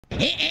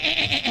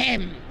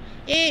Testing.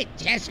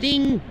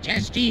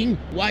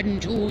 1,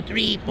 2,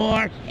 3,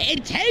 4.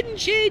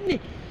 Attention!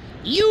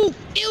 You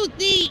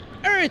filthy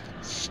earth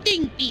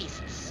stink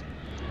beasts!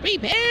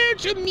 Prepare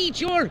to meet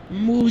your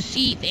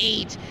moosey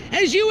fate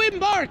as you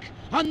embark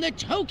on the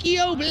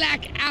Tokyo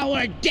Black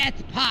Hour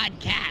Death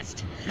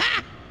Podcast.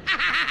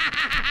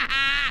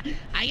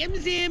 I am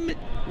Zim,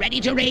 ready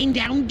to rain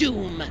down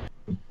doom.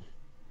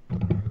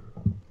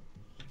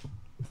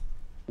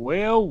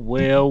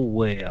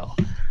 Well.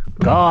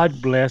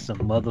 God bless a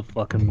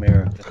motherfucking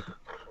America.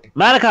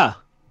 Medica!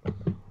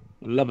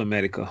 Love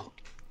America.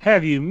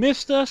 Have you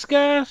missed us,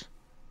 guys?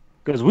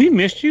 Because we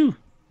missed you.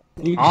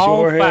 You All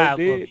sure five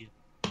did. of you.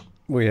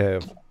 We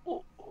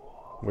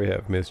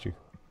have missed you.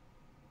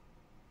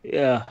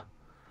 Yeah.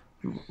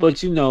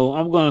 But you know,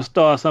 I'm going to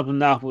start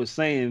something off with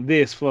saying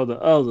this for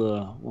the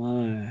other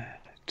 1,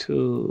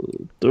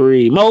 2,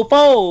 3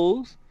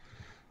 mofos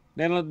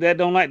that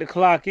don't like to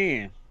clock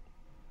in.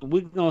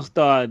 We're going to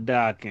start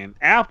docking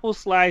apple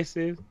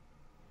slices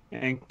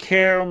and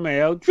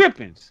caramel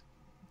drippings.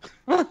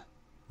 Not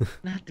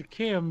the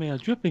caramel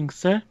dripping,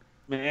 sir.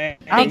 Man,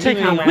 I'll take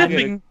a a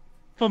whipping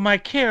for my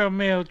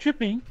caramel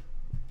dripping.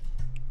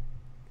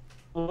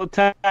 What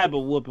type of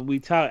whooping? We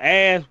talk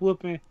ass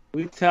whooping.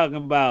 We talking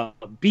about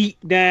a beat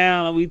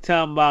down. Or we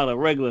talking about a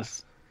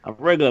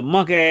regular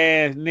monkey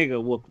ass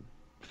nigga whooping.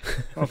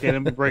 Okay,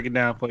 let me break it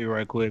down for you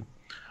right quick.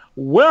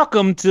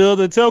 Welcome to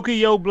the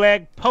Tokyo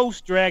Black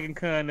post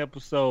DragonCon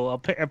episode.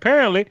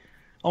 Apparently,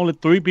 only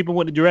 3 people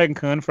went to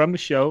DragonCon from the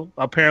show.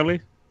 Apparently,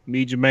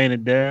 me, Jermaine,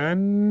 and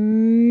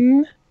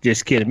Dan.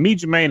 Just kidding. Me,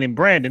 Jermaine, and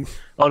Brandon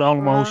are the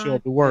only ones who show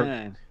up to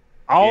work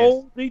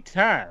all the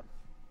time.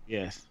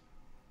 Yes.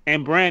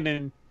 And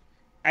Brandon,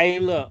 hey,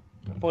 look,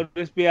 for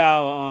this be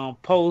our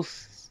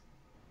post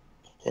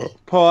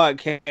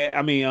podcast.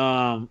 I mean,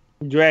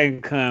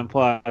 DragonCon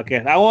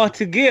podcast. I want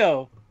to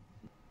give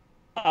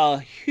a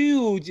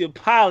huge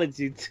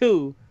apology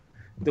to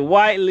the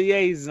white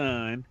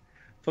liaison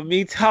for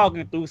me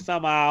talking through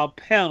some of our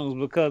panels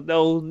because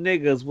those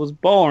niggas was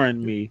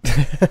boring me.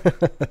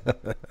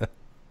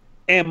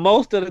 And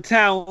most of the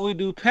time when we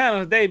do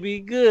panels, they be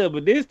good,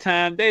 but this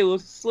time they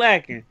was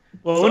slacking.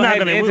 Well, So we're I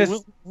not had gonna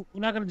to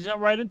we're not gonna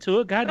jump right into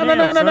it. God No,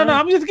 damn, no.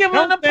 I'm just giving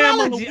an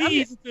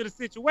apology. To the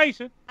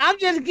situation. I'm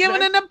just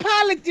giving an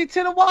apology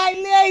to the white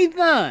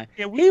liaison.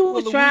 He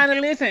was trying to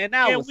listen, and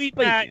I was Can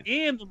we not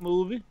speaking. end the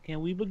movie?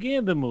 Can we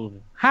begin the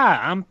movie? Hi,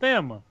 I'm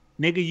Thelma.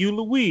 Nigga, you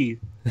Louise.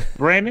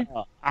 Brandon,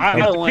 I Mr.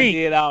 don't want to Pink.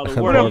 get all the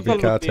I'm word. Harvey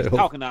What color was Keitel.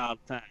 talking all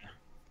the time?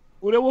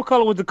 What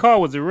color was the car?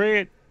 Was it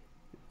red?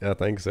 I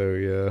think so,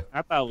 yeah.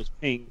 I thought it was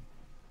pink.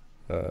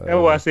 That's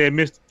why I said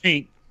Mr.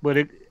 Pink.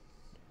 But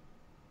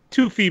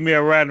 2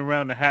 female riding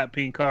around the hot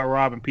pink car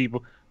robbing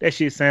people. That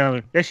shit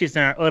sound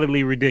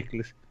utterly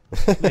ridiculous.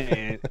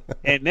 Man,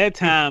 at that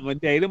time of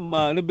day, the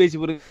bitch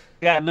would have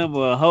got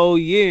a whole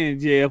year in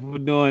jail for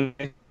doing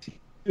that.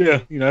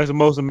 Yeah, you know, that's the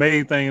most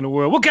amazing thing in the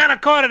world. What kind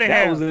of car did they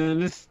That have? was in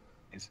this.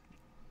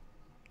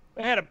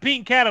 They had a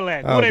pink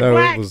Cadillac. Oh Were they no,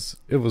 black?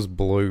 it was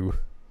blue.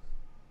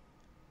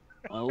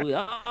 Oh, we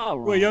all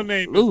Well, your wrong.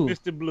 name Blue. is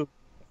Mr. Blue.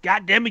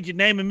 God damn it, your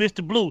name is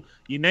Mr. Blue.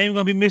 Your name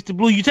gonna be Mr.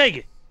 Blue. You take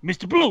it,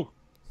 Mr. Blue.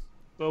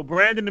 So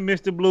Brandon and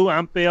Mr. Blue.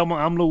 I'm Thelma.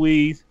 I'm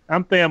Louise.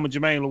 I'm Thelma,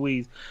 Jermaine,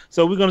 Louise.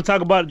 So we're gonna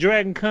talk about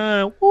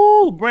DragonCon.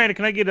 Woo, Brandon,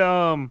 can I get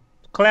a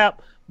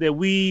clap that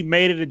we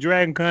made it to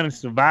DragonCon and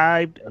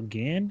survived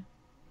again?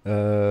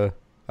 I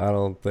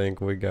don't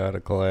think we got a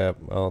clap.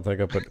 I don't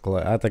think I put the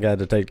clap. I think I had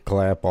to take the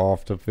clap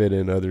off to fit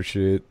in other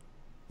shit.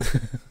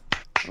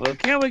 Well,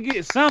 can we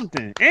get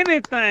something?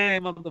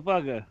 Anything,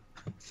 motherfucker.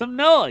 Some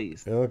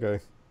noise. Okay.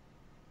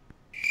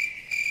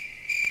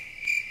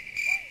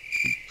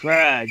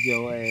 Tried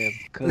your ass,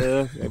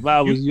 cuz. If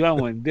I was you, I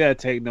wouldn't dare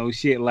take no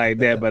shit like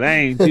that, but I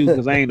ain't you,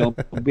 because I ain't no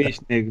bitch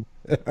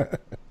nigga.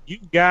 You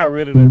got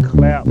rid of the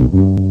clap.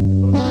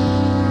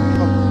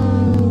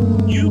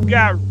 You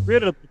got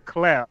rid of the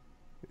clap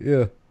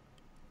Yeah.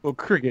 for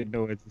cricket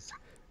noises.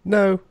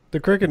 No, the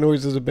cricket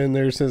noises have been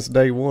there since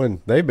day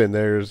one. They've been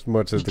there as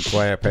much as the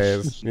clap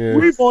has. Yeah.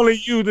 We've only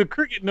used the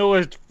cricket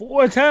noise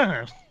 4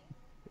 times.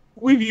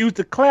 We've used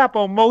the clap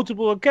on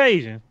multiple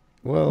occasions.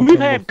 Well, We've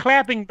had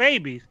clapping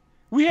babies.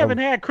 We haven't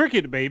had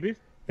cricket babies.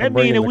 That I'm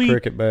means bringing that the we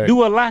cricket back.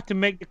 do a lot to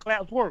make the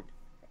claps work.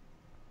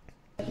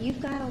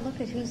 You've got to look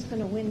at who's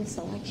going to win this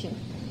election.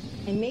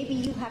 And maybe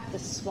you have to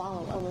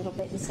swallow a little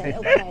bit and say,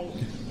 okay,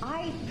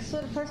 I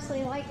sort of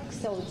personally like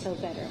so-and-so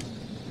better.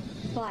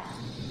 But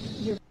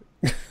you're...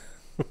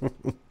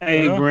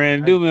 Hey,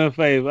 Brandon, do me a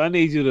favor. I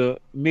need you to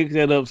mix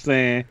that up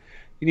saying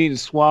you need to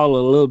swallow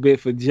a little bit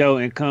for Joe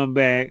and come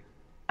back.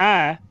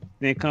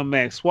 Then come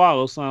back,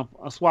 swallow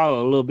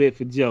a little bit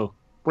for Joe.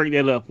 Break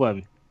that up for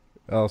me.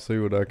 I'll see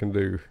what I can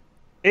do.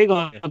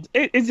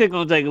 It's just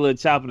gonna take a little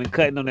chopping and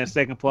cutting on that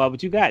second part,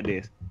 but you got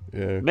this.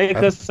 Yeah. Make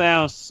us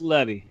sound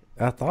slutty.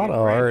 I thought I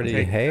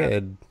already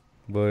had,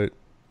 but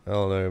I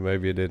don't know.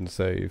 Maybe it didn't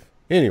save.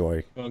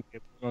 Anyway. We're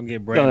gonna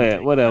get Go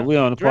ahead. Whatever. We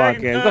on the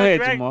podcast. Go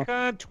ahead, Jamal.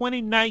 DragonCon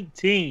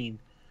 2019.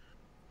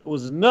 It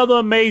was another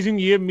amazing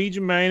year. Me,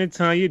 Jermaine, and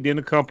Tanya didn't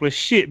accomplish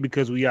shit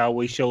because we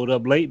always showed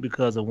up late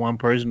because of one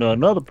person or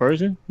another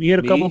person. We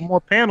had a couple more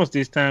panels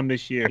this time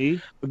this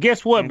year. But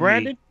guess what,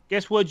 Brandon?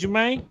 Guess what,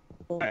 Jermaine?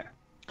 What?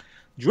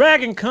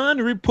 DragonCon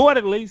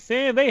reportedly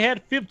saying they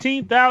had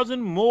 15,000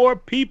 more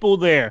people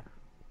there.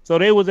 So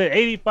they was at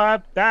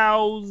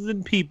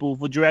 85,000 people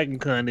for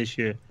DragonCon this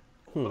year.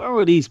 Where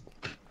were these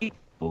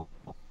people?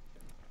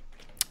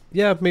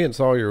 Yeah, me and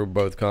Sawyer were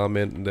both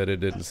commenting that it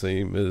didn't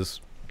seem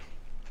as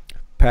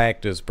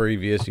packed as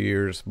previous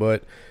years,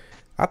 but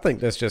I think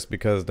that's just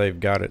because they've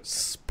got it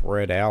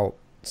spread out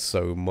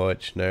so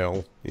much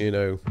now, you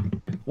know.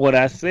 What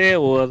I said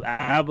was,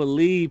 I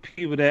believe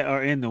people that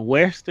are in the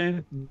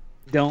Western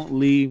don't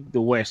leave the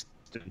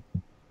Western.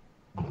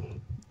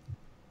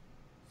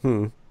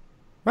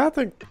 I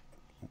think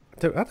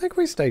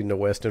we stayed in the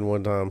Western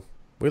one time.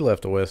 We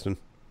left the Western.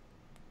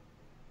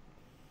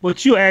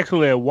 But you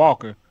actually at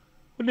Walker.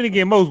 But then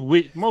again,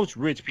 most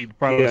rich people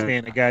probably stay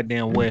in the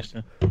goddamn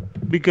Western.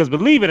 Because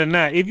believe it or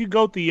not, if you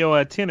go through your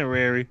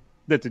itinerary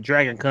that the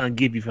DragonCon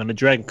give you from the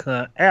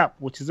DragonCon app,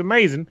 which is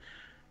amazing,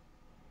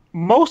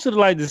 most of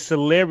the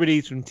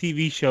celebrities from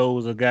TV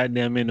shows are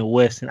goddamn in the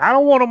Western. I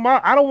don't want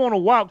to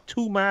walk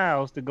 2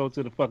 miles to go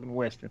to the fucking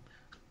Western.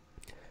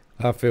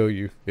 I feel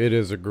you. It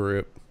is a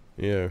grip.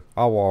 Yeah,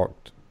 I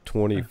walked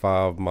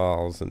 25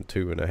 miles in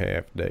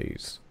 2.5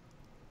 days.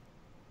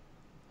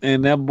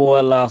 And that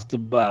boy lost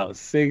about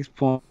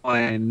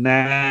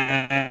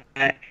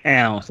 6.9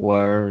 ounce.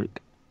 Word.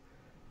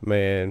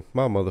 Man,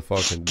 my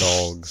motherfucking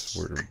dogs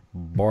were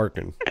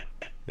barking.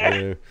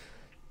 Yeah.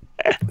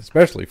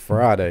 Especially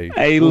Friday.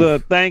 Hey,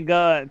 look, thank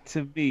God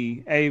to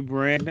me. Hey,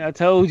 Brandon, I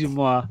told you,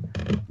 Ma,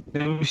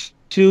 them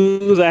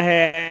shoes I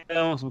had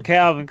on, some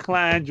Calvin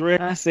Klein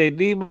dress. I said,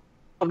 these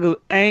motherfuckers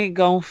ain't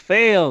gonna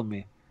fail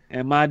me.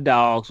 And my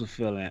dogs were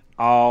feeling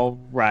all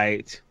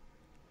right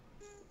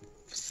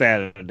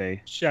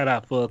Saturday. Shout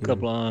out for a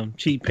couple of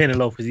cheap penny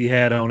loafers he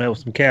had on. That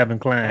was some Calvin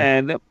Klein.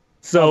 And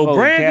so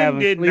Brandon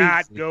did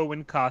not go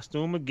in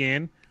costume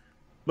again.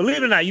 Believe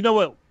it or not, you know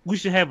what? We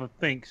should have a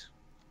thanks.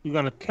 We're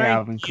gonna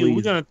thank you.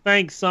 We're gonna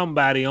thank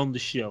somebody on the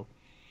show.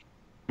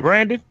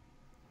 Brandon?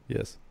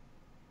 Yes.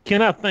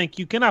 Can I thank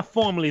you? Can I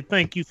formally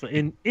thank you for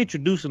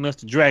introducing us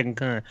to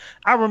DragonCon?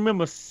 I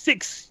remember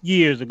 6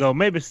 years ago,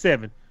 maybe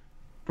 7.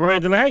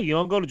 Brandon, hey, you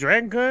don't go to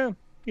DragonCon?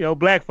 You know,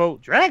 black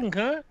folk,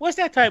 DragonCon? What's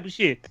that type of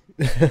shit?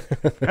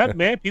 That,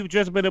 man, people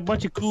dress up in a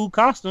bunch of cool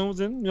costumes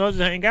and, just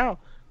hang out.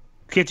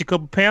 Catch a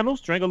couple panels,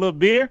 drink a little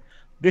beer.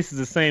 This is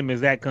the same as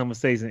that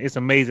conversation. It's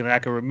amazing that I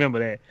can remember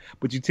that.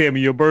 But you tell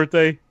me your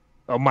birthday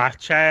or my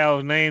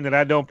child's name that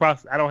I don't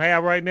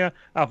have right now,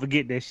 I'll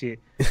forget that shit.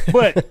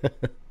 But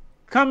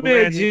come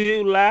here,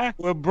 July.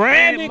 Well,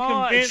 Brandon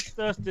convinced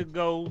us to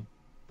go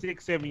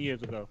 6-7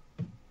 years ago.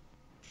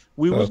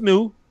 We was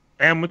new,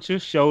 amateur,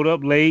 showed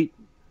up late.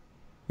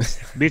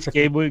 Bitch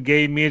gave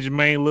me and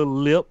Jermaine a little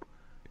lip.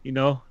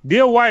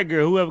 Dear white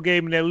girl, whoever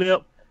gave me that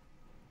lip,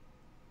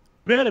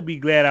 better be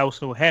glad I was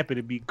so happy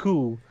to be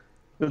cool.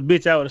 Because,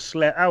 bitch, I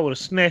would have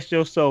snatched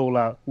your soul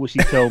out, what she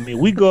told me.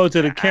 We go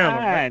to the counter.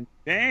 Right?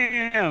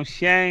 Damn,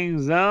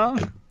 shame's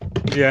on.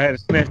 Yeah, I had to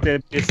snatch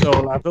that bitch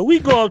soul out. So we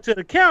go up to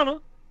the counter.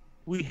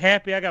 We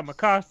happy. I got my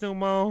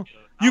costume on.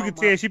 You can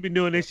tell she been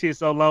doing this shit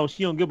so long,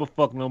 she don't give a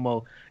fuck no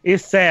more.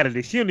 It's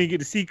Saturday. She don't even get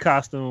to see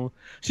costume.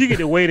 She get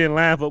to wait in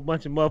line for a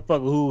bunch of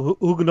motherfuckers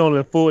who can only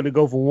afford to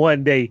go for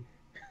one day.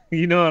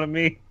 You know what I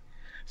mean?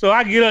 So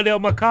I get up there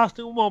with my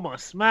costume on, I'm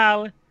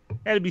smiling.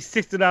 That'd be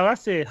 $60. I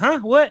said, huh?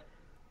 What?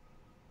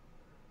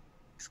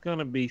 It's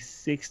gonna be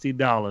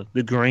 $60.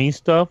 The green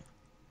stuff,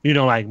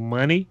 like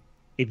money.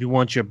 If you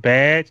want your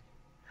badge,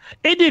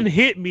 it didn't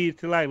hit me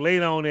until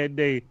later on that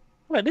day.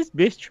 I'm like, this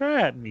bitch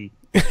tried me.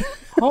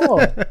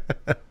 Hard.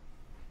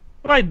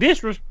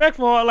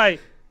 Disrespectful.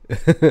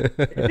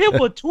 It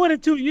was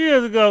 22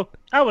 years ago.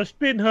 I was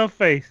spitting her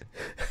face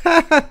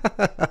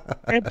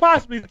and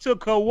possibly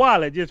took her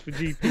wallet just for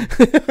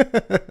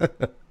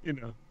GP.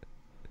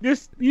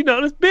 This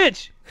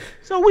bitch.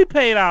 So we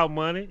paid our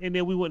money, and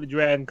then we went to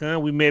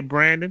DragonCon. We met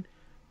Brandon.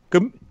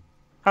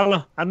 How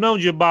long? I've known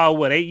you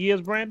about 8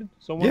 years, Brandon?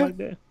 Somewhere like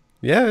that.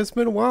 Yeah, it's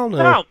been a while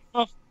now.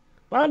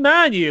 About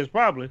 9 years,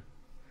 probably.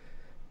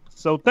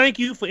 So thank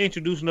you for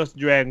introducing us to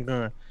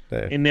DragonCon.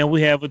 And then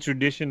we have a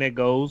tradition that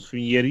goes from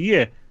year to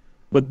year.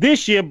 But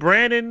this year,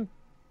 Brandon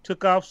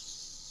took off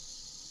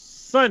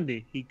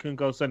Sunday. He couldn't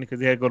go Sunday because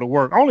he had to go to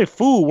work. Only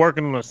fool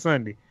working on a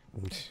Sunday.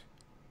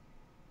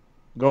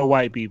 Go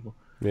white people.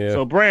 Yeah.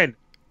 So, Brandon,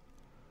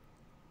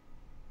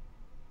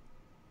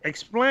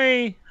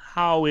 explain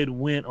how it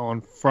went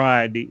on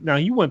Friday. Now,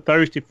 you went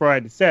Thursday,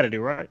 Friday, Saturday,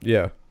 right?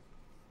 Yeah.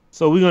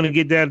 So we're going to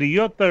get down to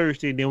your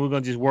Thursday, and then we're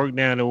going to just work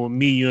down to when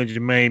me, you, and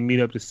Jermaine meet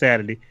up to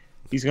Saturday.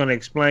 He's going to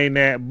explain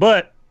that.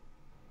 But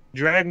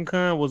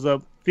DragonCon was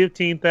up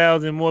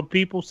 15,000 more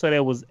people, so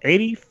that was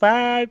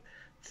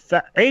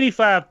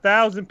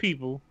 85,000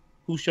 people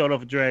who showed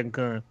up for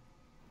DragonCon.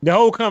 The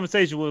whole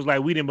conversation was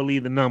we didn't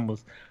believe the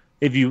numbers,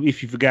 if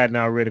you've forgotten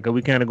already, because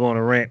we kind of go on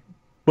a rant.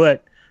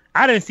 But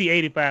I didn't see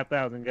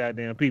 85,000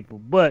 goddamn people.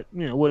 But,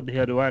 what the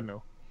hell do I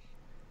know?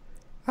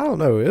 I don't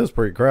know. It was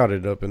pretty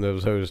crowded up in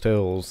those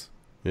hotels,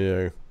 you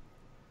know,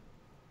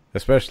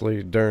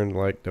 especially during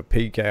like the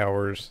peak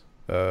hours.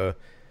 Man,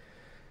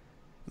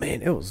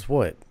 it was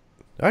what?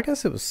 I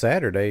guess it was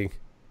Saturday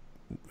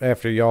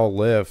after y'all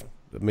left.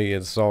 Me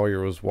and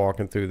Sawyer was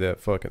walking through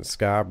that fucking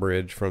sky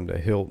bridge from the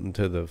Hilton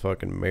to the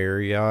fucking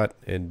Marriott,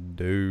 and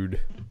dude,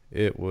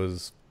 it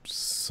was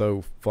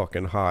so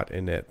fucking hot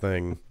in that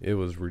thing. It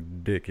was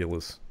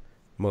ridiculous.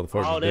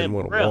 Motherfuckers didn't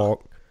want to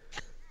walk.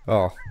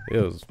 Oh, it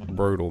was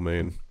brutal,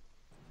 man.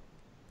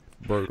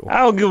 Brutal. I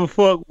don't give a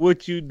fuck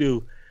what you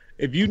do.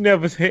 If you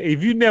never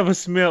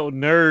smelled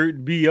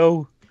nerd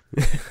BO,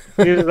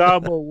 it's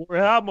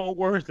almost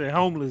worse than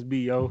homeless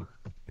BO.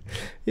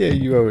 Yeah,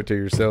 you owe it to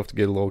yourself to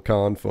get a little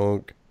con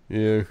funk.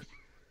 Yeah.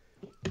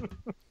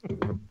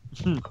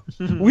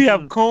 We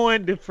have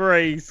coined the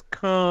phrase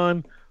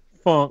con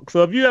funk.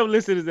 So if you ever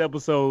listen to this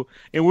episode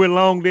and we're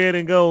long dead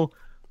and gone,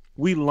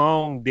 we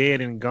long dead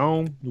and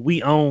gone.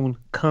 We own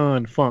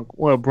con funk.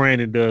 Well,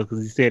 Brandon does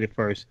because he said it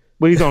first.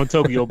 But he's on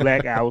Tokyo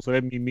Black Hour, so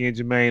that means me and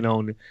Jermaine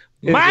own it.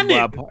 It's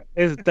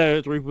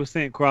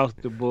 33% across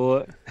the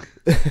board.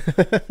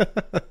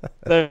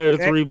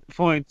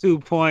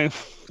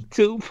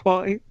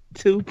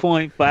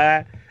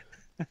 33.2.5.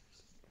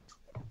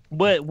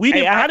 But we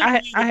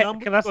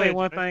didn't. Can I say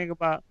one thing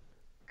about?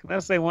 Can I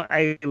say one?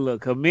 Hey,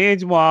 look, me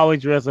and Jamal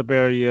always dress up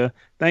every year.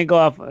 Thank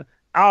God for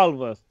all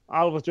of us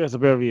dress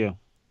up every year.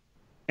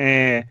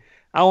 And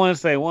I want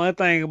to say one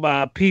thing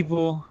about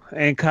people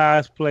in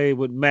cosplay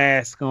with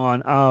masks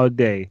on all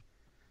day.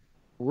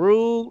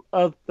 Rule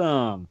of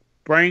thumb: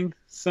 bring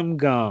some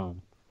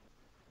gum.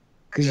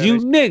 Cause you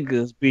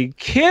niggas be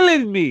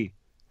killing me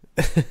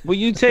when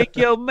you take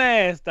your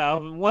mask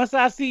off. And once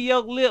I see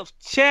your lips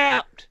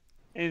chapped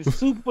and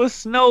super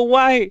Snow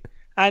White,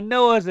 I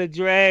know it's a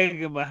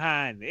dragon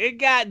behind it. It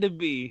got to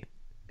be.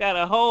 Got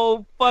a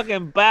whole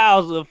fucking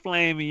Bowser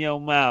flame in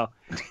your mouth.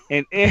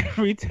 And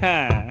every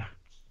time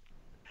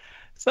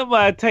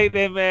somebody take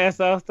that mask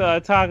off,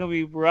 start talking to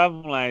me, bro,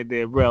 I'm like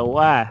that, bro.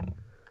 Why?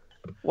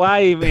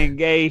 Why even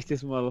engage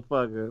this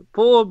motherfucker?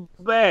 Pull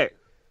back.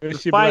 That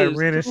shit be like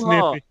Ren and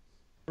Snippy.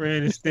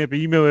 Ren and Snippy.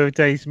 You remember every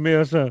time he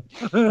smells something?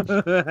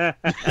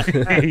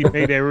 He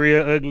made that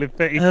real ugly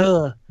face.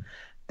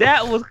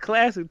 That was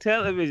classic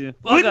television.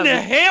 What in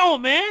the hell,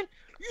 man?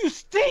 You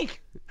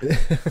stink.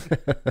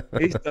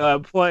 He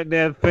started pointing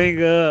that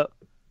finger up.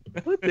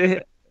 What the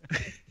hell?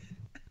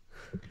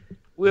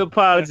 We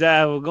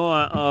apologize for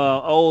going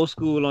old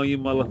school on you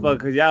motherfuckers,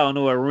 because y'all don't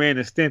know what Ren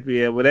and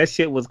Stimpy is, but that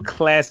shit was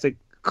classic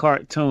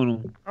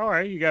cartoon. All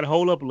right, you got to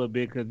hold up a little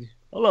bit, because,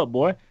 hold up,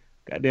 boy.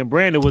 Goddamn,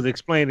 Brandon was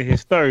explaining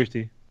his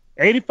Thursday.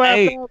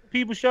 85,000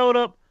 people showed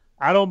up.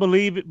 I don't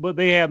believe it, but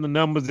they have the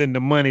numbers and the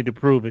money to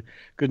prove it.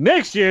 Because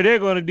next year, they're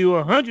going to do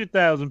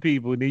 100,000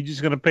 people, and they're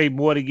just going to pay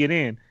more to get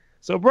in.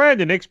 So,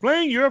 Brandon,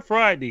 explain your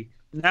Friday.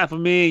 Not for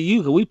me and you,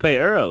 because we pay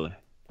early.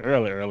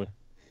 Early.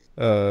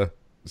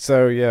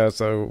 So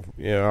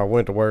I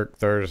went to work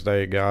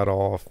Thursday, got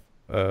off,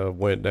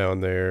 went down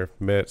there,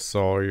 met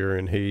Sawyer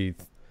and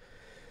Heath,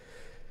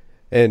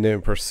 and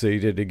then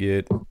proceeded to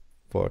get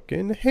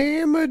fucking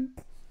hammered.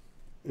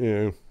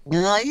 Yeah.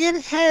 No, you're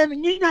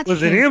not.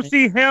 Was it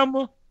MC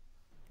Hammer?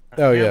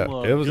 Oh yeah,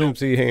 it was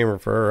MC Hammer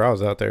for her. I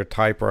was out there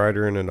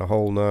typewritering and the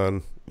whole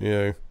nine.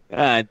 Yeah.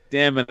 God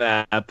damn it!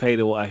 I pay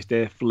to watch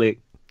that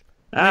flick.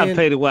 I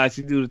pay to watch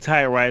you do the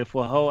typewriter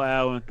for a whole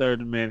hour and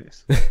 30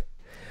 minutes.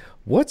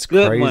 What's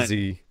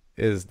crazy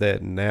is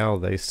that now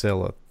they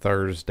sell a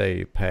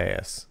Thursday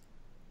pass.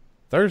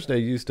 Thursday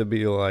used to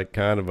be like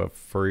kind of a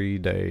free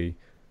day,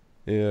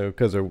 you know,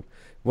 because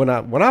when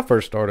I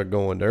first started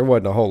going, there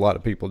wasn't a whole lot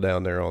of people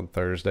down there on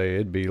Thursday.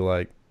 It'd be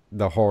like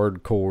the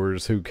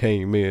hardcores who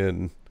came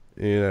in,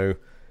 you know.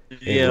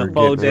 Yeah,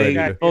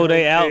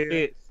 4-day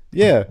outfits.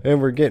 Yeah,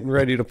 and we're getting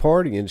ready to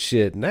party and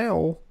shit.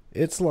 Now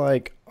it's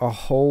like a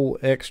whole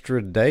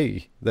extra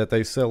day that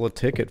they sell a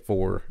ticket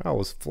for. I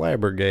was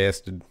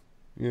flabbergasted.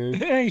 Yeah.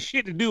 There ain't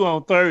shit to do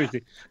on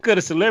Thursday because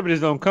the celebrities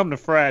don't come to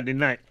Friday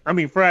morning.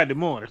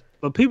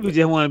 But people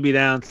just want to be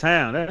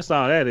downtown. That's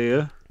all that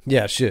is.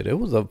 Yeah, shit. It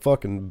was a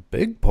fucking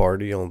big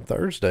party on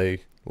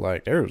Thursday.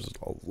 Like, there was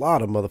a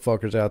lot of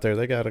motherfuckers out there.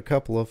 They got a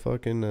couple of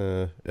fucking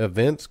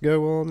events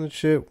go on and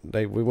shit.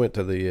 We went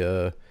to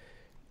the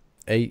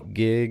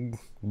 8-gig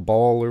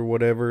ball or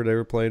whatever. They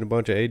were playing a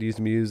bunch of 80s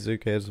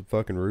music, had some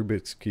fucking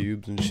Rubik's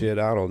Cubes and shit.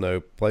 I don't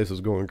know. Place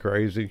was going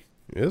crazy.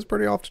 It was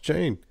pretty off the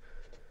chain.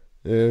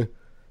 Yeah.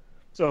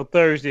 So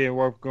Thursday is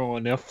worth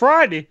going now.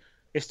 Friday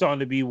is starting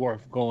to be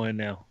worth going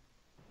now.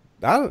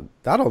 I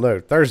don't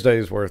know. Thursday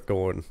is worth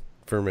going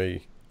for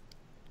me.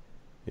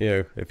 You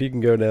know, if you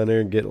can go down there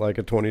and get like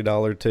a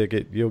 $20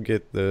 ticket, you'll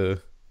get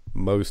the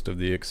most of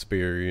the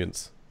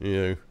experience, you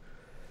know.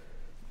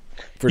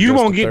 You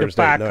won't get to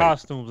buy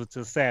costumes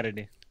until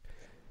Saturday.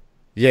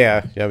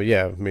 Yeah.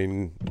 I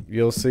mean,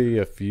 you'll see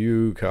a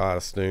few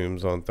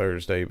costumes on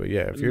Thursday, but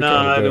yeah, if you're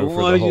trying to go the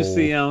for ones the whole... you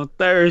see on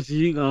Thursday,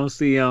 you're going to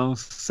see on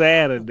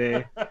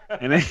Saturday,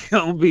 and they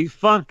going to be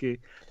funky,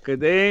 because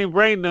they ain't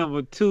bring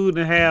number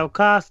 2.5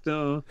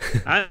 costumes.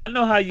 I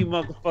know how you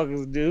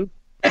motherfuckers do.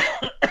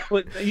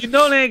 But you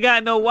know they ain't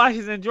got no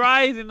washers and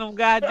dryers in them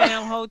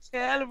goddamn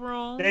hotel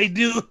rooms. They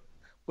do.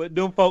 But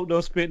them folk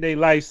don't spend their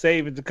life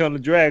saving to come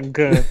to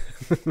DragonCon.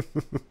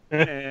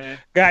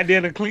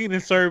 Goddamn, the cleaning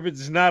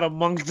service is not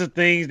amongst the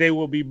things they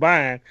will be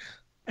buying.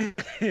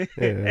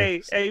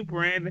 Hey,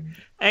 Brandon,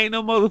 ain't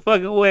no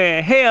motherfucking way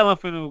in hell I'm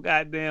finna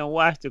goddamn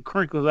wash the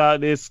crinkles out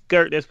of this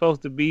skirt that's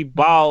supposed to be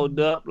balled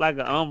up like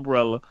an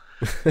umbrella.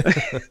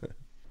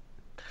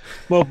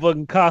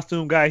 Motherfucking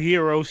costume got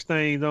hero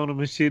stains on them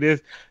and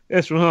shit.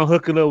 That's from her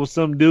hooking up with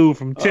some dude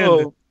from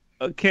Tinder.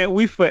 Can't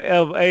we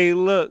forever? Hey,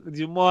 look,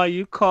 Jamal,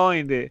 you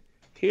coined it.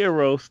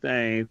 Hero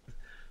stains.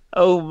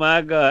 Oh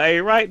my God. Hey,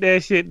 write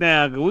that shit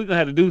down because we're going to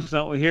have to do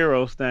something with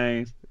hero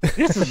stains.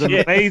 This is an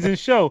amazing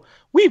show.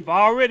 We've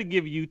already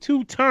given you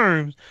 2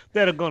 terms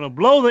that are going to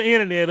blow the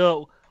internet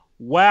up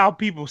while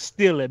people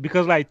steal it.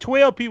 Because like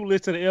 12 people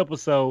listen to the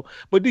episode.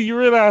 But do you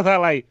realize how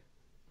like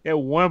that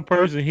one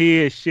person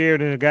here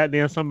shared and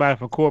goddamn somebody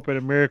from corporate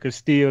America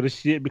steal the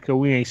shit because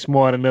we ain't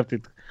smart enough to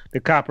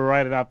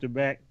copyright it off the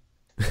back?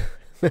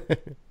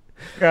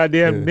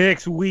 Goddamn,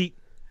 next week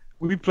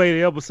we play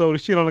the episode. The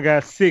shit only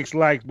got 6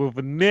 likes, but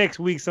for next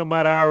week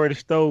somebody already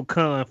stole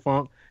Con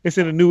Funk. It's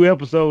in a new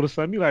episode or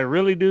something. You like,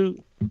 really,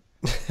 dude?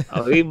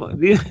 Oh, these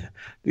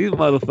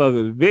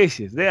motherfuckers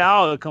vicious. They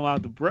all come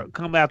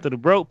after the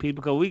broke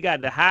people because we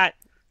got the hot,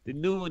 the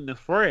new, and the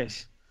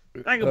fresh.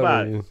 Think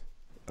about it.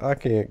 I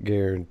can't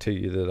guarantee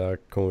you that I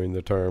coined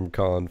the term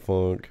con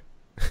funk.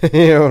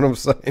 You know what I'm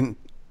saying?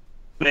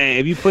 Man,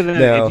 if you put it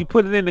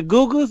in the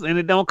Googles and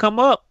it don't come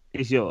up,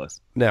 it's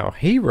yours. Now,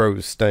 hero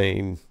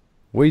stain,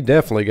 we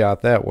definitely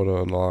got that one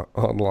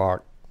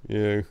unlocked. You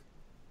know,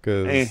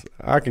 because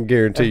I can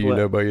guarantee you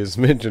nobody has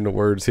mentioned the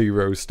words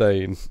hero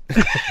stain.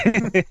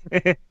 In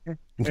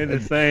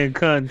the same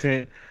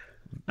content.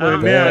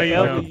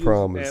 I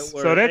promise.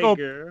 So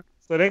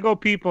they go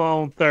people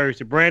on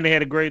Thursday. Brandon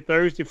had a great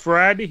Thursday.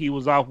 Friday, he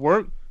was off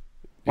work.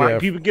 Why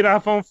people get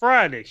off on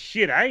Friday?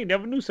 Shit, I ain't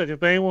never knew such a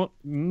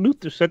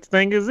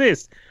thing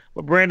exists.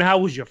 But Brandon, how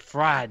was your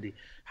Friday?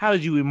 How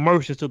did you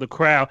immerse into the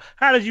crowd?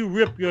 How did you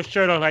rip your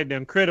shirt off like the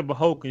Incredible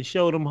Hulk and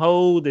show them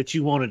hoes that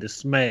you wanted to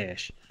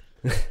smash?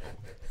 I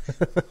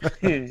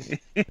didn't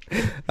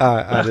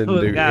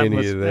do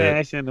any of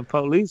that. Smash in the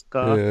police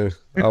car. Yeah,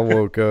 I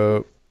woke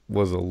up,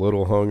 was a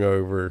little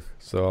hungover,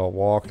 so I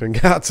walked and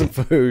got some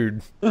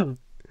food.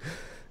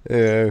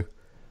 Yeah,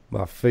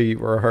 my feet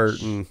were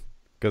hurting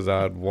because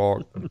I'd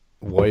walked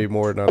way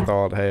more than I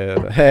thought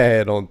I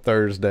had on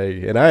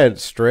Thursday, and I hadn't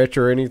stretched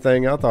or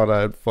anything. I thought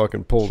I had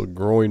fucking pulled a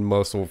groin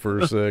muscle for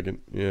a second.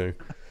 Yeah,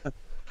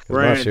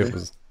 my shit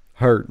was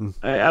hurting.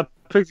 Hey, I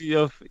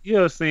picture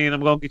your scene.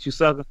 I'm gonna get you,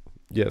 sucker.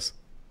 Yes.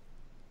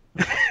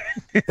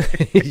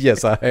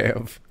 Yes, I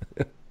have.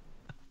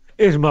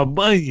 It's my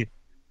bunion.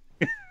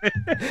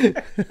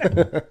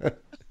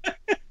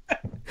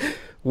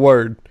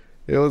 Word.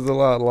 It was a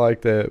lot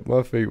like that.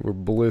 My feet were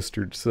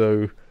blistered,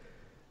 so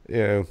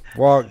yeah.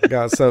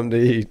 Got something to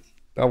eat.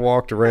 I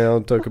walked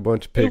around, took a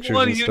bunch of pictures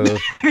and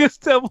stuff.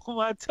 Step on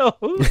my toe.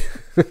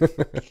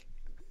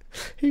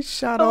 He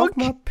shot off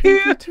my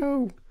pinky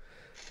toe.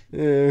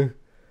 Yeah.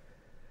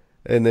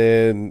 And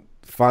then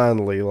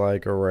finally,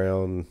 like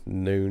around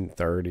noon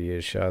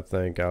 30-ish, I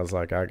think, I was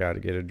like, I got to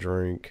get a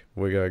drink.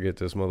 We got to get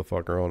this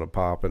motherfucker on a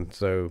popping.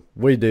 So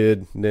we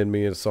did. And then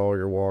me and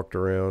Sawyer walked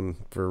around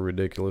for a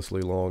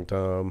ridiculously long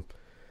time.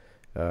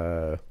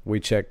 We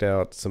checked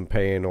out some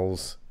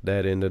panels.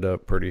 That ended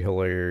up pretty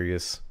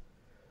hilarious.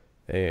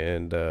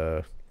 And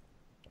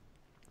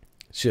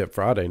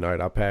Friday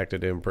night, I packed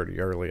it in pretty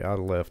early. I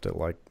left at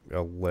like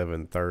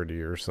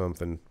 11:30 or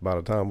something. By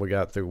the time we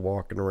got through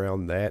walking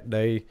around that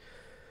day,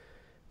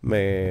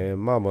 man,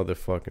 my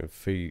motherfucking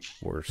feet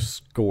were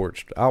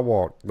scorched. I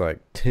walked like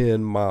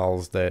 10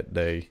 miles that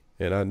day,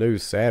 and I knew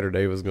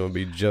Saturday was going to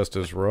be just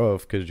as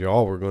rough because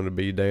y'all were going to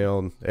be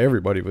down.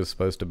 Everybody was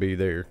supposed to be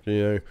there,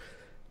 you know.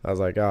 I was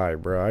like, all right,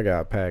 bro, I got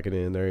to pack it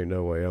in. There ain't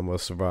no way I'm going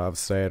to survive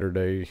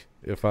Saturday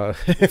if I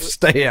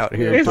stay out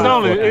here. It's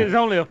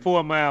only a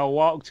 4-mile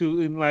walk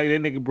to, like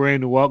that nigga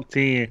Brandon walked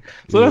 10.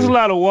 So that's a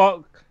lot of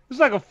walk. It's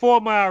like a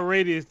 4-mile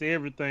radius to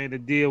everything to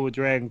deal with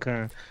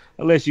DragonCon.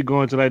 Unless you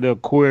go into like the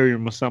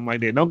aquarium or something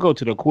like that. Don't go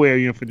to the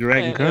aquarium for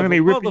DragonCon. They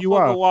ripping you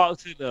off. Walk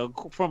to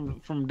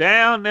from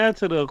down there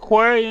to the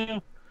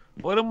aquarium.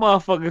 What the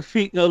motherfucking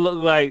feet gonna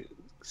look like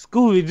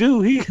Scooby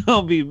Doo? He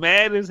gonna be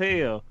mad as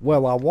hell.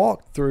 Well, I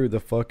walked through the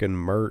fucking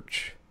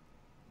merch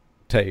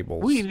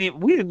tables. We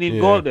didn't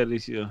even go up there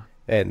this year.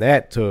 And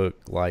that took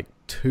like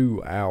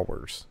 2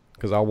 hours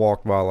because I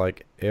walked by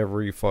like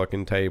every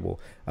fucking table.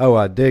 Oh,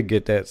 I did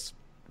get that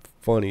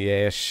funny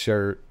ass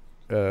shirt.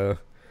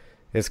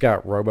 It's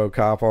got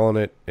RoboCop on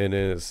it, and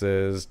then it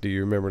says, "Do you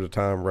remember the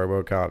time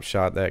RoboCop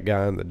shot that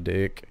guy in the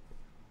dick?"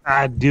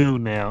 I do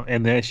now,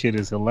 and that shit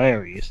is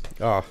hilarious.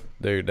 Oh,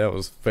 dude, that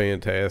was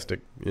fantastic.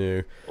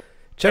 Yeah,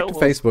 check the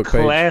Facebook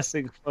page.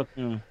 Classic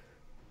fucking.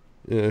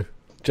 Yeah,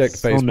 check the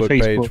Facebook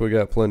page. We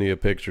got plenty of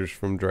pictures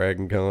from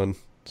DragonCon.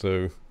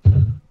 So,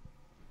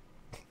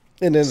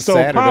 and then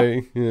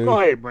Saturday. Go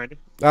ahead, Brandon.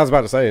 I was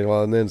about to say,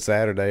 well, and then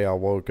Saturday I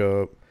woke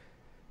up,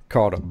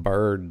 caught a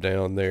bird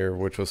down there,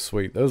 which was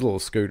sweet. Those little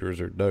scooters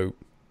are dope.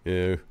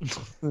 Yeah, Those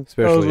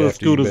especially little after you've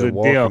scooters been are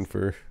walking death.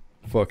 for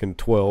fucking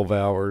 12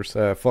 hours.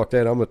 Fuck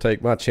that. I'm gonna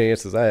take my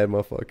chances. I had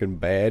my fucking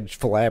badge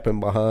flapping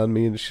behind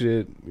me and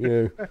shit.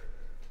 Yeah.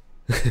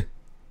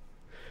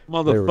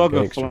 Motherfucker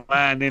gangster.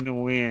 flying in the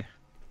wind.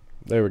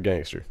 They were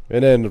gangster.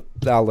 And then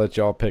I'll let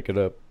y'all pick it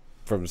up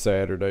from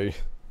Saturday.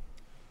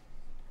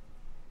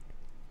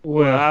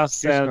 Well, our it's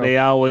Saturday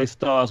always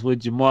starts with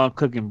Jamal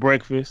cooking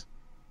breakfast.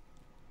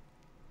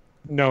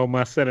 No,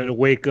 my Saturday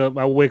wake up.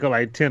 I wake up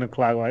like 10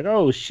 o'clock. Like,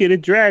 oh shit,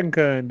 it's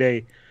DragonCon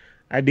day.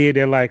 I did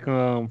that like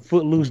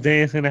footloose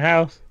dance in the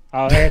house,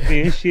 all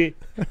happy and shit.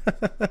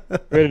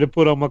 Ready to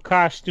put on my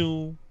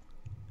costume.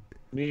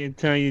 Me and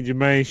Tanya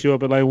Jermaine show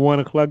up at like 1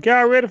 o'clock.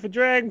 Y'all ready for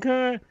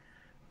DragonCon?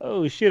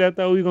 Oh shit, I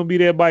thought we were gonna be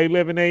there by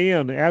 11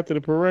 a.m. after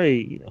the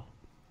parade. You know,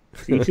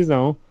 each his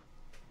own.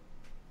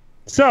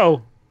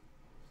 So,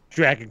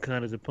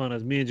 DragonCon is upon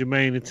us. Me and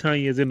Jermaine and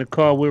Tanya is in the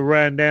car. We're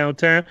riding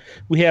downtown.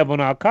 We have on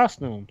our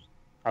costumes.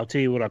 I'll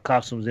tell you what our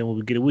costumes in when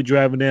we get it. We're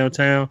driving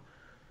downtown.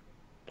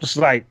 It's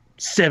like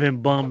 7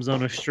 bums on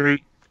the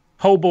street.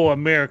 Hobo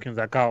Americans,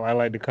 I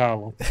like to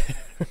call them.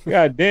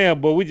 God damn,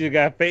 but we just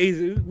got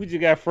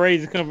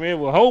phrases coming in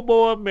with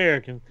hobo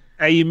Americans.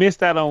 Hey, you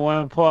missed out on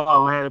one part.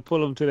 I had to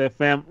pull them to that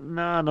family.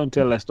 No, don't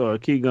tell that story.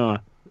 Keep going.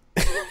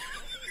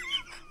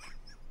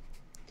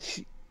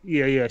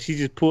 Yeah. She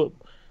just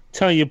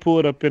Tanya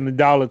pulled up in the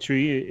Dollar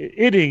Tree.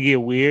 It didn't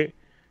get weird.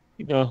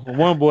 You know,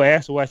 one boy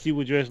asked her why she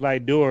was dressed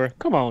like Dora.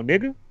 Come on,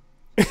 nigga.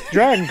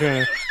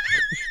 DragonCon.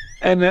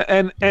 And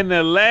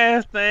the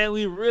last thing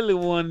we really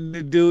wanted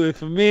to do is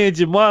for me and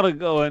Jamal to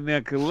go in there.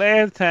 Because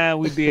last time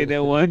we did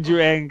that one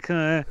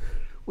DragonCon,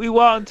 we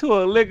walked into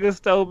a liquor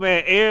store,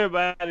 man.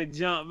 Everybody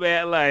jumped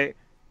back like,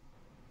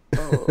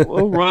 oh,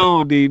 what's wrong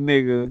with these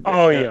niggas?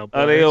 Oh, yeah.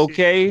 Are they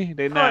okay?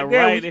 They not yeah,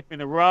 right? They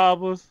finna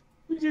rob us?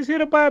 We just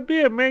hit about a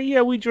beer, man.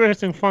 Yeah, we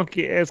dressed in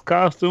funky ass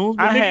costumes.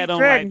 I had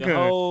on like the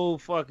whole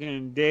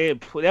fucking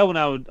Deadpool. That when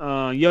I was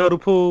Yoda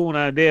pool, when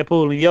I was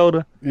Deadpool and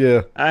Yoda.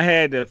 Yeah. I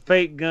had the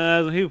fake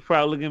guns, and he was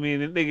probably looking at me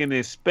and the nigga in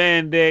his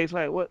spandex,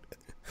 like, what?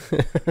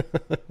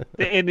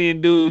 The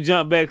Indian dude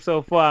jumped back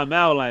so far, and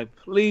I was like,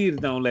 please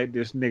don't let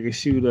this nigga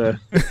shoot us.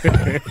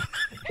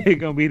 He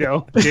gonna be the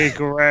OJ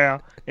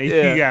Corral, and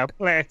Yeah. he got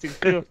plastic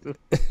pistols.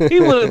 He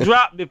would have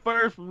dropped it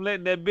first from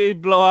letting that bitch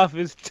blow off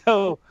his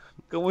toe.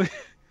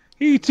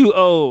 He too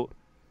old.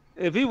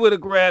 If he would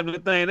have grabbed the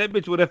thing, that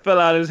bitch would have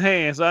fell out of his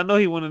hand. So I know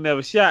he would have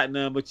never shot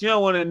none, but you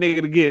don't want a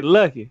nigga to get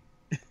lucky.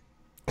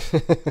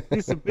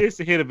 It's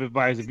a hit of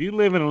advice. If you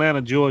live in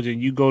Atlanta, Georgia,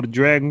 and you go to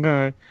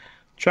DragonCon,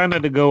 try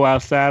not to go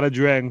outside of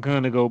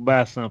DragonCon to go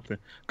buy something.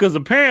 Because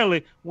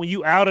apparently, when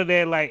you out of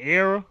that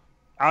area,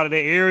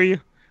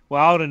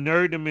 where all the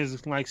nerddom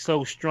is like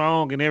so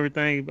strong and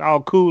everything,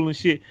 all cool and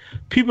shit,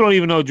 people don't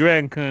even know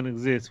DragonCon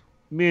exists.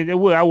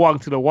 I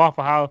walked into the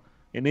Waffle House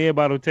and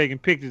everybody was taking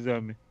pictures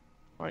of me.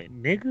 Like,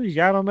 niggas,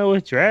 y'all don't know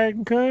what's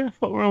DragonCon?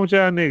 Fuck wrong with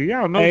y'all niggas?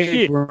 Y'all don't know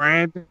shit.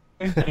 Brandon.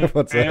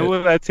 What's Man, that? what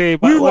did I tell you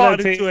about? We What walked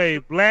I tell into you? a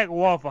black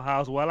Waffle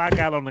House while I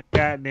got on a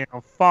goddamn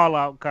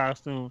Fallout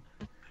costume.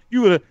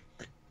 You would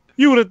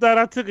have thought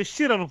I took a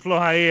shit on the floor.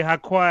 How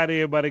quiet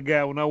everybody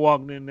got when I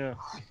walked in there.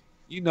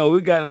 You know,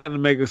 we got to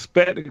make a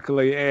spectacle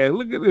of your ass.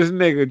 Look at this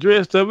nigga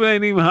dressed up. It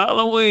ain't even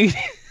Halloween.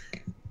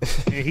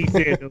 And he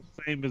said the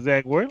same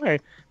exact word.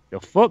 Like,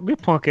 the fuck this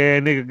punk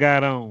ass nigga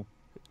got on?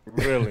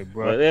 Really,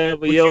 bro.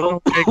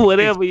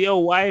 Whatever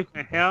your wife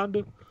can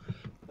handle.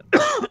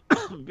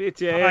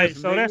 Bitch ass. All right,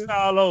 so nigga. that's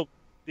all over,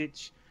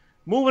 bitch.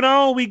 Moving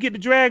on, we get to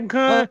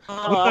DragonCon.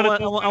 I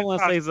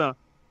want to say something.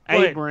 Go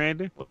Hey, ahead.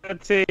 Brandon. What I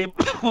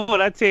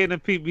tell you, the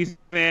PB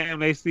fam,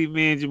 they see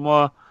me and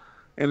Jamal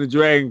in the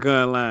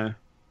DragonCon line.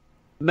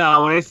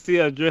 No, when they see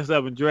us dressed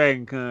up in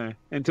DragonCon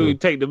until we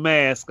take the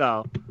mask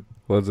off.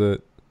 What's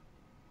it?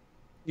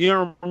 You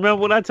don't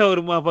remember what I told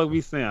the motherfucker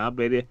be saying? I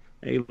bet that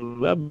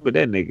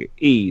nigga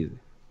easy.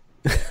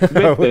 Bet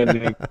that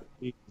nigga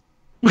easy.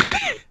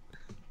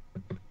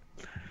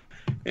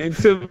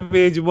 Until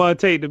me and Jamal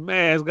take the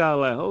mask off,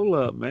 like, hold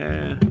up,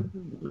 man.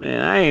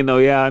 Man, I ain't know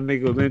y'all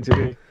niggas into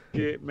this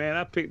shit, man.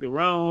 I picked the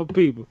wrong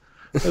people.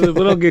 But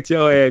don't get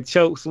your ass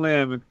choke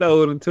slam and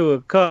throw it into a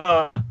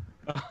car.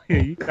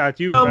 Yeah, you thought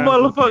you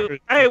Motherfucker.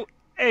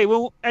 Hey,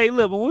 look,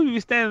 when we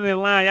be standing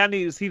in line, y'all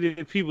need to see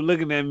the people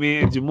looking at me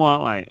and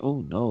Jamal like,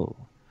 oh no.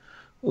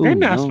 Ooh, They're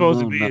not no,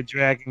 supposed no, to be no. at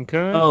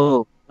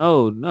DragonCon.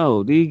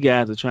 No. These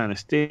guys are trying to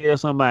steal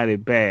somebody's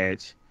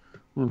badge.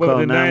 I'm But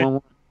calling the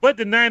 911. But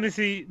the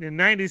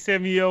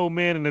 97-year-old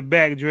man in the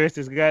back dressed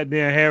as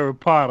goddamn Harry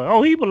Potter.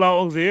 Oh, he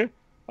belongs here.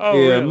 Oh,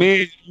 Yeah,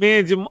 really? me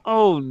and Jamal.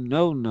 Oh,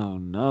 no.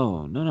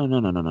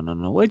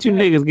 Where'd you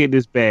niggas get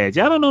this badge?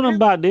 Y'all don't know nothing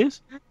about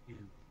this.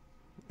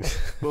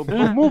 But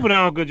moving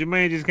on, because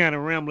Jermaine just kind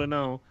of rambling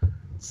on.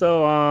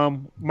 So,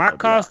 my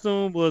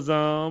costume was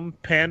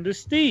Panda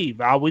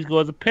Steve. I always go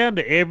as a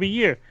panda every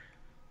year.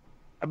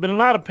 I've been a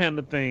lot of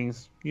panda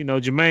things. You know,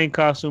 Jermaine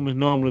costume is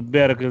normally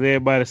better because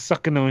everybody's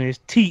sucking on his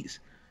teeth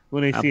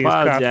when they I see his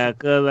costume. apologize,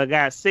 because I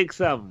got 6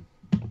 of them.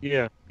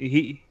 Yeah.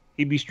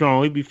 He be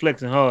strong. He be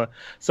flexing hard.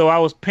 So I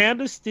was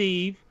Panda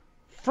Steve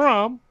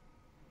from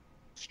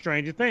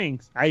Stranger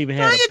Things. I even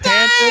had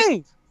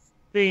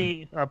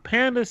a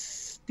Panda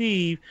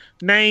Steve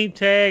name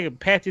tag and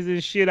patches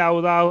and shit. I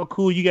was all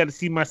cool. You got to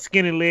see my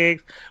skinny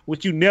legs,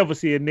 which you never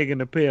see a nigga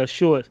in a pair of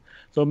shorts.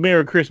 So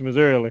Merry Christmas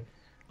early.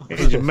 And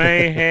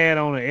Jermaine had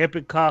on an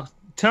epic costume.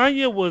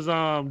 Tanya was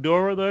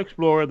Dora the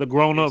Explorer, the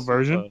grown-up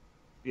version.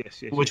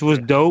 Yes, which was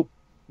dope.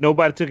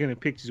 Nobody took any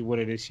pictures with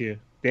her this year.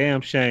 Damn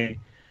shame.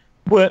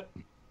 But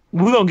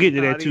we're going to get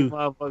to that, too.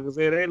 Motherfuckers,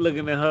 they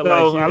looking at her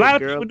so like a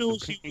lot of people knew who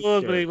she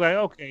was, but they like,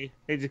 okay.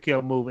 They just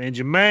kept moving. And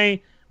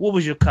Jermaine, what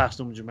was your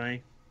costume, Jermaine?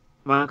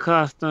 My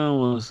costume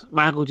was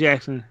Michael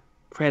Jackson,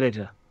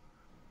 Predator.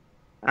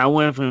 I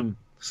went from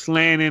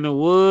slaying in the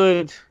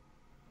woods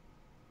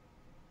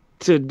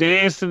to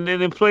dancing in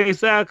the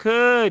place I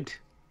could.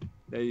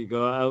 There you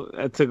go.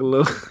 I took a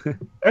little.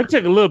 That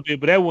took a little bit,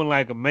 but that wasn't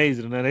like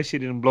amazing. Now that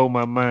shit didn't blow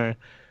my mind.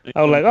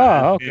 I was like,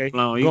 oh, okay. You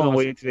gonna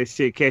wait until that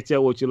shit catch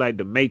up with you like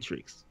the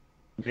Matrix,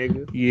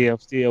 nigga. Yeah, I'm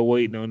still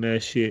waiting on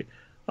that shit.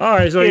 All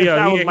right, so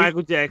I was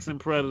Michael Jackson,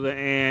 Predator,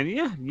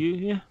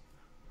 and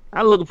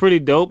I look pretty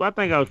dope. I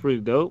think I was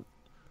pretty dope.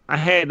 I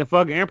had to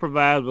fucking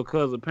improvise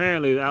because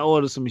apparently I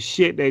ordered some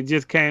shit that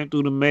just came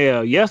through the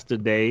mail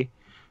yesterday.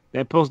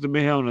 That supposed to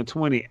be here on the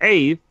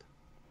 28th.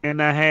 And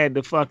I had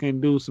to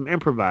fucking do some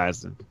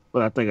improvising.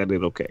 But I think I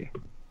did okay.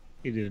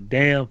 You did a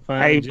damn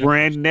fine Hey, job.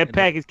 Brandon, that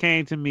package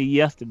came to me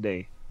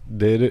yesterday.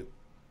 Did it?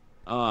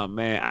 Oh,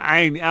 man.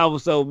 I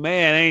was so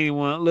mad. I ain't even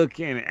want to look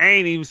at it. I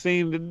ain't even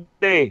seen it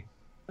today.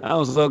 I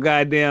was so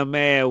goddamn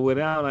mad with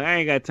it. I was like, I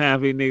ain't got time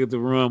for these niggas to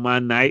ruin my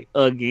night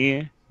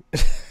again.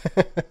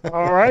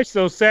 All right,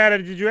 so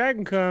Saturday,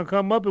 DragonCon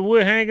come up and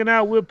we're hanging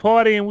out, we're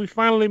partying, we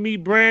finally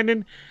meet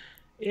Brandon,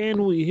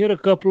 and we hit a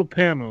couple of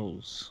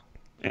panels.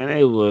 And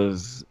it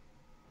was...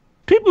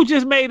 People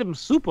just made them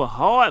super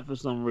hard for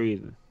some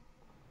reason.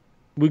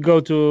 We go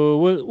to...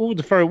 What was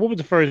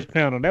the first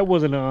panel? That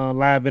wasn't a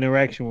live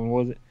interaction one,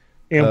 was it?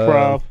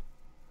 Improv?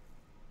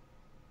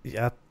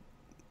 Yeah,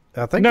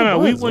 I think No,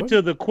 we went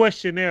to the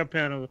questionnaire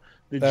panel.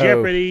 The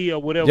Jeopardy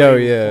or whatever. Oh,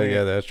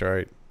 yeah, that's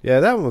right. Yeah,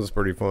 that one was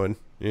pretty fun.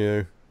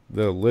 Yeah,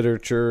 the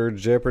literature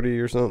Jeopardy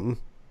or something.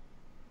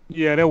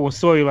 Yeah, that one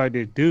saw you like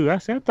this. Dude, I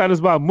thought it was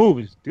about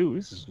movies. Dude,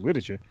 this is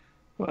literature.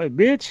 Like,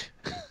 bitch...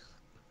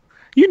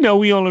 You know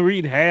we only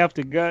read half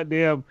the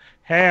goddamn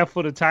half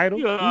of the title.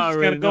 You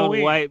already know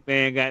the white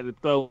man got to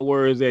throw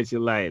words at you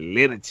like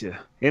literature.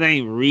 It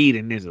ain't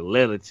reading, it's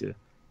literature.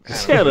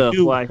 Shut up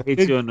before I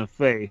hit you in the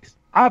face.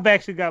 I've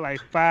actually got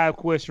like 5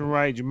 questions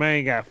right.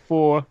 Jermaine got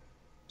 4.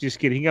 Just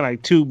kidding. He got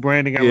like 2.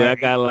 Brandon got I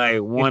got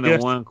like 1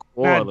 and 1/4.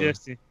 Not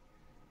Dustin.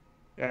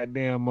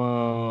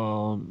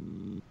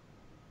 Goddamn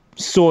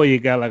Sawyer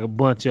got like a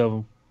bunch of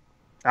them.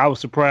 I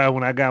was surprised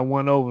when I got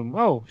one over him.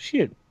 Oh,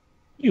 shit.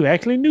 You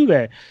actually knew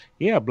that.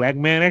 Yeah, black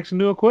man actually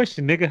knew a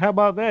question, nigga. How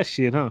about that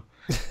shit, huh?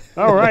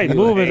 All right,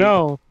 moving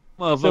on.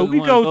 So we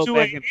go to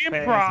an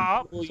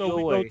improv. So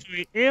we go to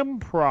an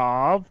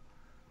improv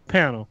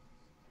panel.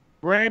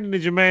 Brandon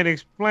and Jermaine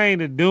explain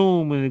the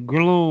doom and the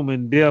gloom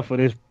and death of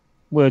this.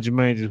 Well,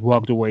 Jermaine just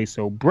walked away.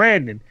 So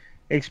Brandon,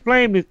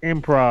 explain this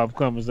improv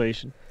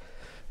conversation.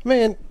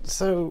 Man,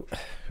 so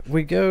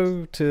we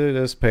go to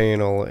this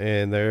panel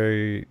and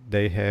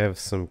they have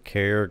some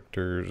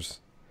characters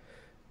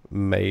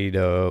made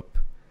up,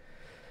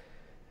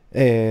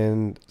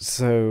 and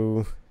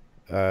so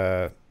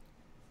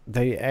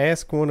they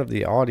ask one of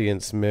the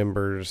audience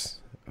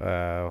members,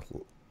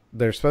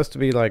 they're supposed to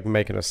be like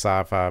making a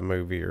sci-fi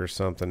movie or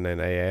something,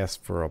 and they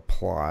ask for a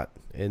plot,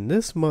 and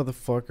this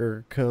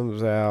motherfucker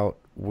comes out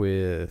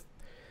with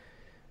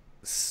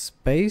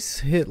Space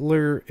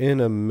Hitler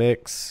in a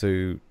mech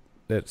suit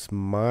that's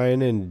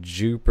mining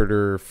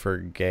Jupiter for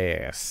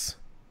gas.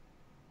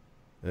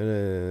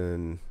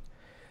 And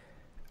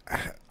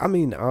I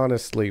mean,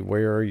 honestly,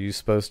 where are you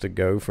supposed to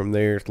go from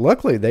there?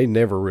 Luckily, they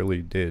never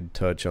really did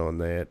touch on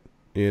that,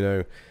 you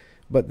know.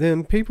 But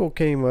then people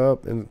came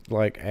up and,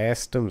 like,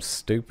 asked them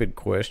stupid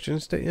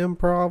questions to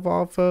improv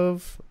off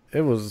of.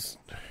 It was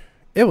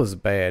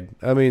bad.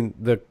 I mean,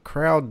 the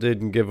crowd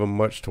didn't give them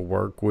much to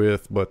work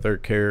with, but their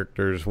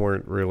characters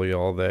weren't really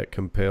all that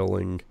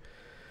compelling.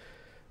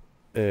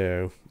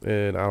 Yeah,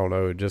 and I don't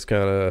know,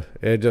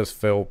 it just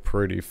fell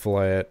pretty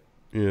flat,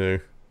 you know.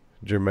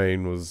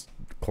 Jermaine was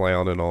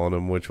clowning on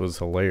him, which was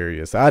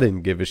hilarious. I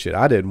didn't give a shit.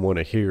 I didn't want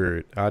to hear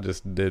it. I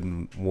just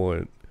didn't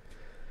want,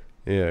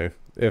 you know,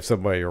 if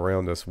somebody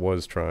around us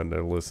was trying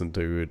to listen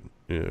to it,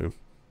 you know.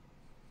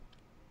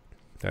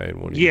 I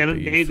didn't want to.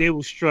 Yeah, they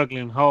were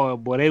struggling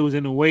hard, boy. They was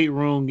in the weight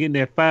room getting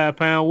that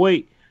 5-pound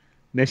weight.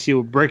 And that shit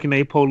was breaking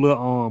their poor little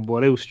arm, boy.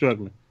 They was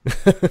struggling. Yeah.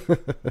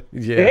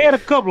 They had a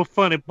couple of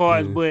funny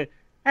parts, but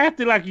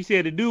after, like you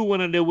said, the dude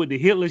went in there with the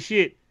Hitler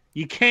shit,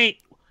 you can't.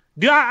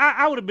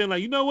 I would have been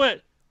like, you know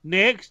what?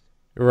 Next.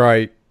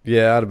 Right.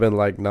 Yeah, I'd have been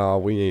like, nah,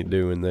 we ain't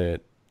doing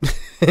that.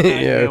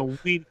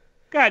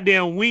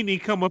 Goddamn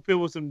weenie come up here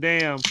with some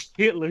damn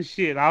Hitler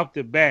shit off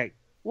the back.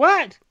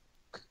 What?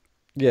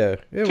 Yeah.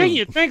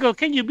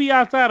 Can you be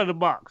outside of the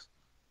box?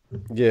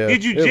 Yeah.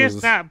 Did you it just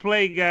was- not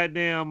play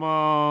goddamn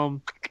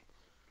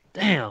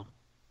damn.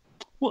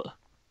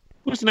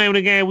 What's the name of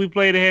the game we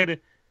played that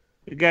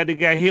had the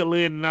guy Hitler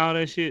in and all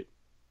that shit?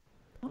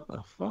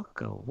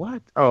 Motherfucker,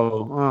 what?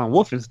 Oh,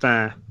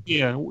 Wolfenstein.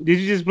 Yeah. Did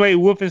you just play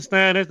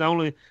Wolfenstein? That's the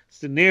only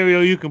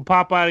scenario you can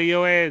pop out of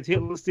your ass.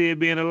 Hitler still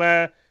being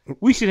alive.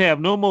 We should have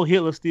no more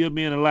Hitler still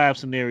being alive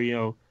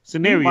scenario. He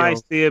might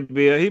still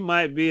be. He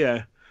might be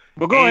a.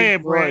 But go ahead,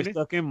 android Brandon.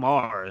 stuck in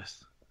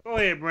Mars. Go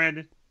ahead,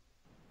 Brandon.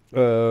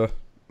 No,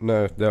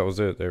 that was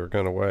it. They were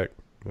kind of whack.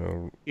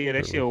 Yeah,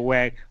 that shit was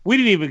whack. We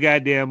didn't even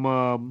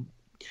goddamn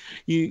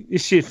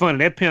this shit funny.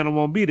 That panel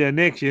won't be there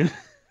next year.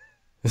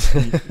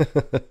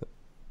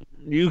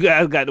 You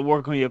guys got to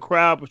work on your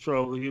crowd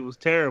patrol. It was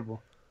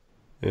terrible.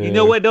 Yeah. You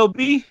know what though,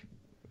 B?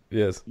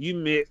 Yes.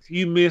 You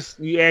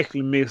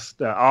actually missed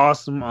the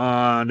awesome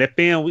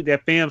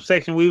that film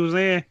section we was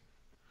in.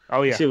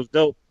 Oh yeah, Shit was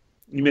dope.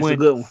 You missed a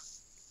good one.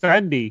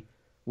 Sunday,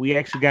 we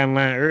actually got in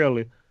line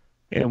early,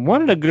 and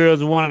one of the girls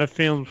in one of the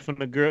films from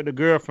the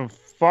girl from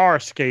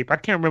Farscape. I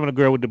can't remember the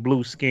girl with the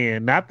blue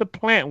skin, not the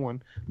plant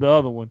one, the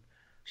other one.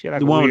 She had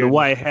like The a one with the weird-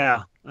 white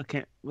hair.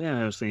 We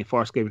haven't ever seen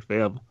Farscape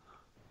forever.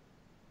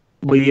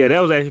 But yeah, that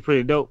was actually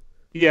pretty dope.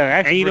 Yeah,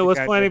 actually, And you know really what's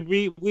got funny? that.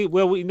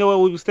 We know what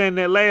we were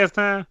standing at last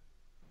time?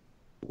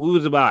 We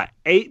was about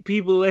 8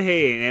 people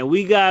ahead, and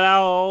we got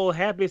our old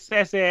happy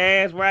sassy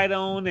ass right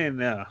on,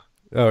 and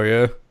Oh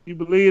yeah. You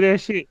believe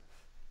that shit?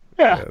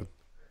 Yeah. Yeah.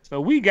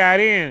 So we got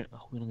in.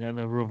 Oh, we done got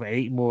enough room for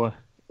 8 more.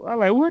 I'm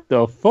like, what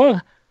the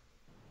fuck?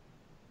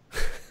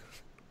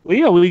 Well,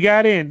 yeah, we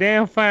got in.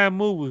 Damn fine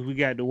movies we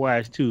got to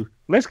watch too.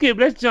 Let's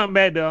jump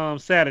back to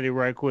Saturday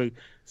right quick.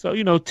 So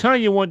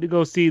Tanya wanted to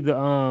go see the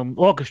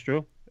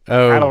orchestra.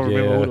 Oh I don't yeah.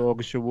 remember who the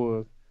orchestra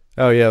was.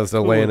 Oh yeah, it was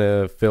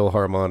Atlanta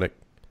Philharmonic.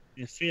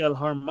 and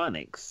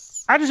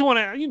Philharmonics. I just want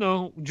to,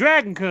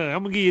 DragonCon.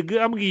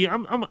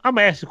 I'm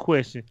gonna ask a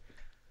question.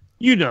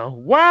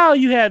 While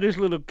you had this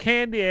little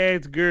candy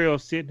ass girl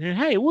sitting here,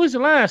 hey, where's the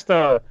line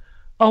star?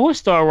 Oh, what's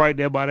star right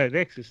there by that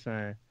exit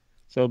sign?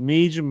 So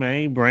me,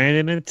 Jermaine,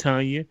 Brandon, and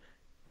Tanya,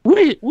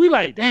 we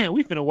like, damn,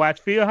 we finna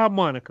watch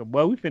Philharmonica,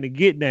 boy. We finna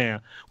get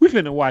down. We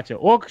finna watch an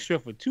orchestra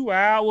for 2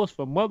 hours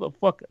for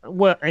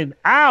an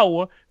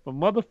hour for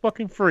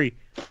motherfucking free.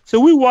 So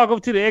we walk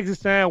up to the exit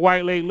sign,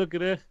 white lady, look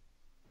at us.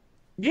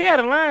 Yeah,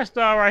 the line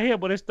star right here,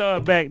 but it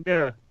started back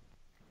there.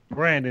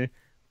 Brandon,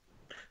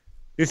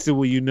 this is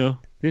when you know.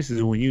 This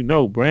is when you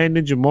know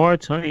Brandon, Jamar,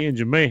 Tanya, and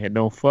Jermaine had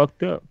done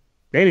fucked up.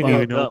 They didn't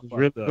even know what was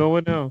really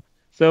going on.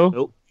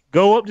 So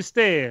go up the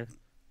stairs.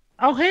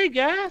 Oh, hey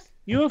guys,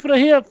 you in for the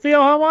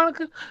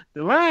Philharmonica?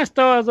 The line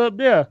star's up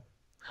there.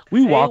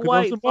 We walking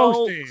up some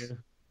more stairs.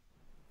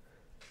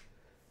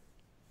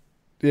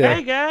 Yeah.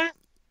 Hey guys,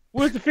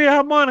 where's the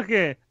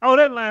Philharmonica at? Oh,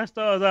 that line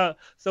star's out.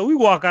 So we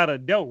walk out a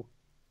door.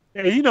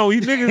 Yeah, these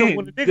niggas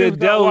when the niggas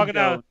start walking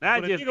out,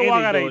 not when just a nigga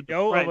walk out any a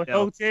door of a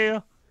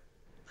hotel,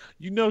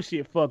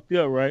 shit fucked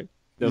up, right?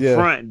 The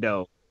front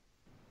door.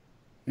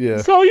 Yeah.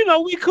 So,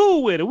 we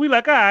cool with it. We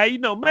like, all right,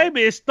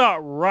 maybe it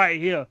start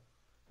right here.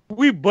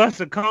 We bust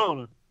a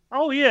corner.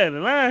 Oh, yeah, the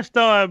line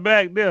started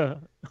back there.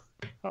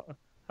 Hold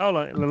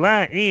on, the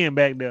line end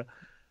back there.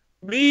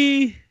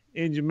 Me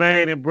and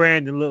Jermaine and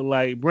Brandon look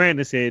like,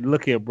 Brandon said,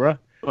 look here, bro.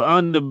 But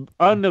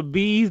under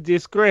B's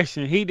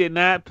discretion, he did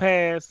not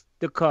pass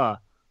the car.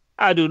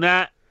 I do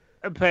not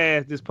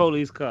pass this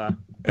police car.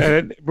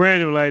 And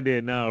Brandon was like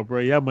that, no, bro,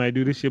 y'all might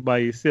do this shit by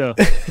yourself.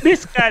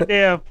 This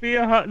goddamn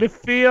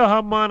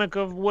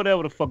Philharmonica,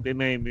 whatever the fuck their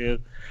name is,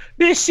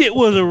 this shit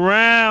was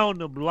around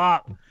the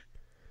block.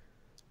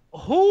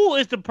 Who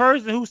is the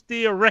person who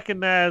still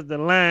recognized the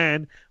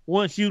line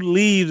once you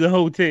leave the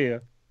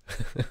hotel?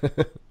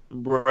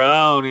 Bro,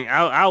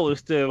 I was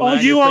still. Oh,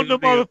 you on the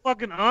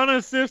motherfucking honor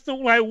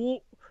system? Like,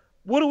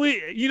 what do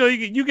we?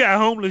 You got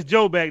homeless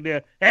Joe back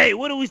there. Hey,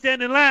 what are we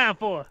standing in line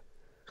for?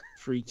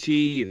 Free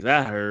cheese,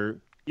 I heard.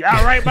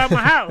 Y'all right by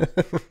my house.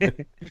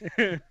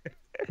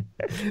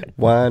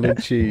 Wine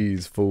and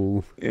cheese,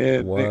 fool.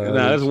 Yeah,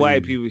 that's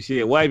white people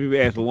shit. White people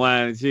ask for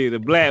wine and cheese. The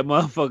black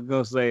motherfucker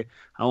gonna say,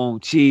 I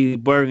want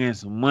cheeseburger and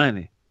some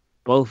money.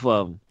 Both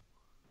of them.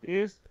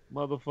 This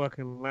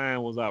motherfucking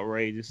line was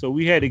outrageous. So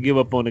we had to give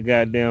up on the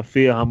goddamn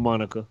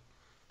Philharmonica.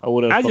 Or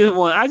whatever.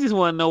 I just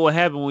want to know what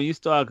happened when you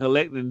start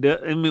collecting.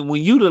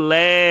 When you the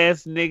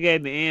last nigga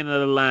at the end of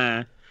the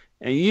line,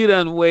 and you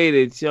done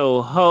waited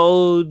your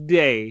whole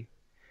day.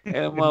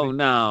 And I'm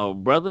no,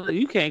 brother,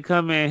 you can't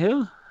come in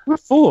here. We're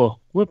full.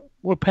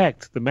 We're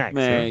packed to the max.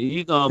 Man,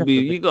 you gonna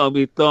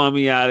be throwing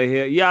me out of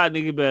here. Y'all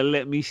niggas better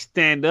let me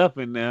stand up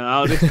in there.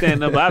 All this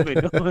stand up I've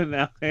been doing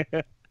out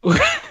here.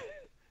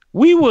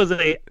 We was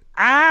an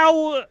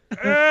hour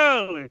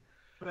early.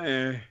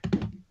 Man.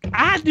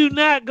 I do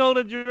not go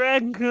to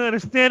DragonCon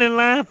and stand in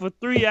line for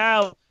 3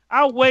 hours.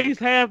 I waste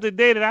half the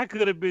day that I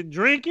could have been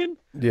drinking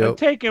and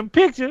taking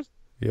pictures.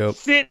 Yep.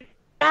 Sit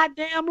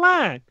goddamn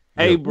line.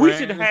 Hey, we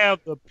should have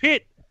the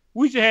pit.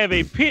 We should have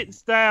a pit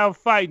style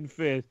fighting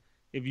fest.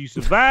 If you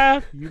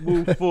survive, you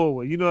move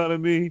forward. You know what I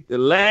mean? The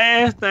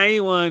last thing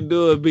you want to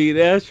do is be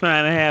there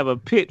trying to have a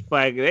pit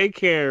fight. They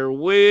carry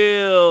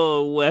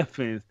real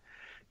weapons.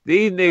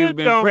 These niggas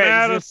been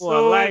practicing for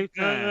a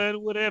lifetime.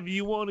 Gun, whatever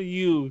you want to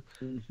use.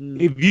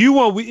 Mm-hmm. If you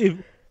want, if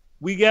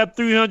we got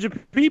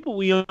 300 people,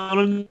 we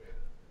on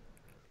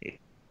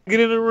get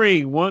in the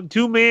ring.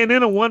 2 men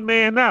in or 1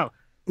 man out.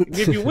 And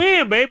if you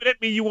win, baby,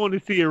 that means you want to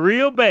see it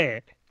real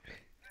bad.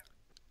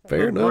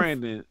 Fair enough.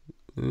 Brandon,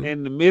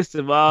 in the midst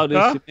of all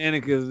this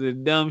shenanigans, the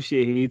dumb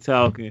shit he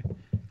talking,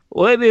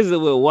 what is it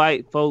with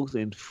white folks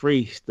and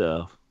free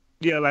stuff?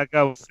 Yeah, like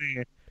I was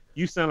saying,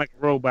 you sound like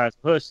a robot.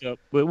 Hush up.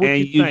 But what And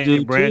you you think,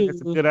 do Brandon? too.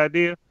 That's a good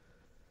idea.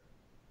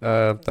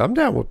 I'm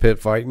down with pit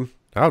fighting.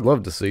 I'd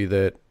love to see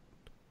that.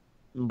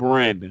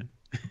 Brandon,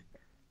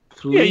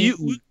 Yeah,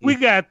 please. we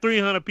got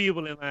 300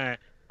 people in line.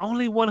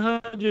 Only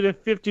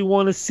 150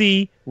 want to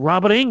see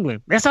Robert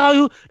England. That's all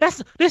you.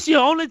 That's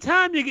your only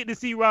time you get to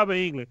see Robert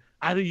England.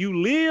 Either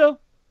you leave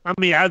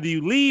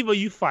or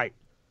you fight.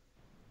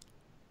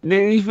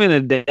 Nigga, you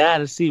finna die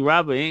to see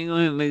Robert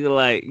England, nigga.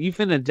 Like, you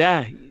finna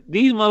die.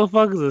 These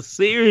motherfuckers are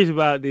serious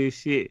about this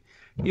shit.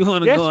 You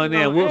wanna That's go in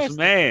there and what whoop I'm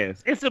some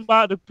ass. It's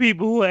about the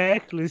people who are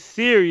actually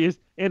serious,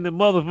 and the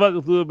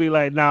motherfuckers will be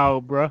like,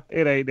 "No, bro,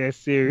 it ain't that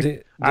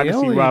serious." I can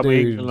see Robert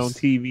England on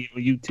TV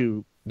on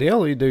YouTube. The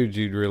only dudes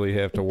you'd really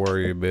have to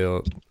worry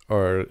about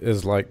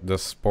is like the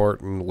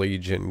Spartan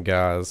Legion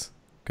guys,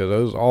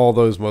 because all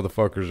those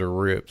motherfuckers are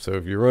ripped. So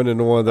if you run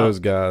into one of those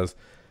guys,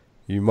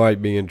 you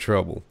might be in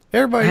trouble.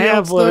 Everybody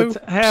else, though,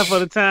 half of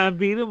the time,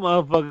 be them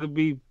motherfuckers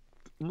be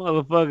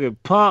motherfucking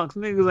punks.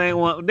 Niggas they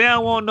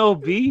don't want no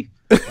beef.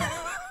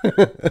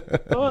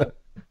 What?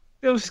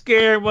 Them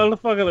scared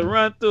motherfuckers to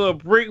run through a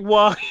brick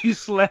wall. You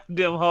slap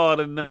them hard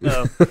enough.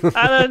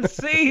 I done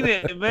seen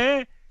it,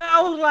 man.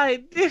 I was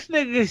like, this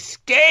nigga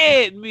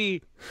scared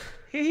me.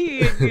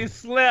 He get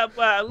slapped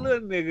by a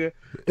little nigga.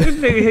 This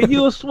nigga,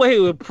 you'll swear he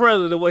was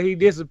present the way he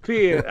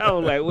disappeared. I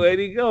was like, where'd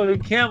he go? He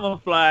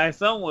camouflaged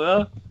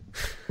somewhere.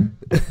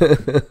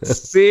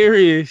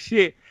 Serious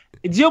shit.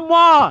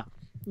 Jamal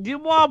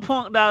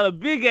punked out a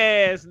big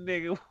ass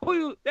nigga.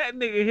 That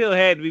nigga here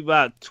had to be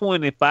about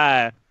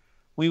 25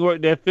 when he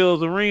worked at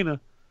Phil's Arena.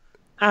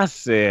 I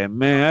said,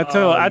 man, I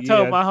told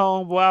my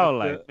homeboy, I was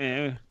like,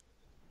 man.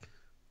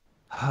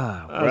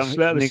 I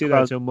slapped the shit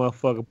out your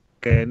motherfucker.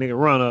 Okay, nigga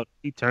run up.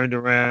 He turned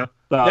around.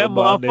 That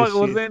motherfucker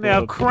was in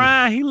there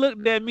crying. He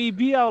looked at me.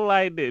 B, I was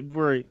like that,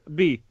 bro.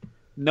 B,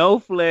 no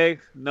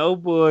flex, no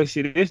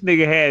bullshit. This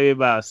nigga had me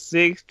about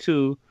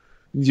 6'2".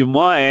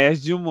 Jamal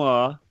asked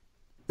Jamal.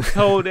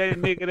 Told that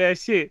nigga that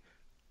shit.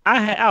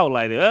 I was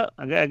like,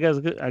 I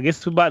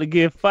guess we're about to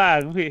get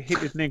 5. Hit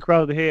this nigga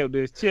across the head with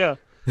this chair.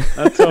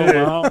 I told my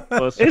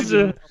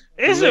homeboy.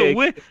 It's a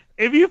win.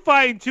 If you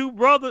fighting 2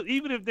 brothers,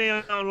 even if they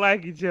don't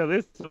like each other,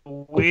 it's a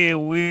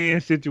win-win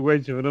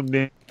situation for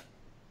them.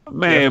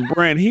 Man,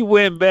 Brent, he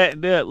went back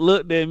there,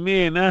 looked at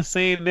me, and I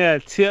seen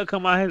that tear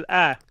come out his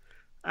eye.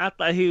 I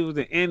thought he was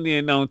an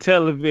Indian on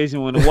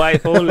television when the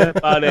white folks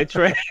left all that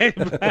trash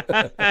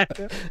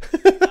behind.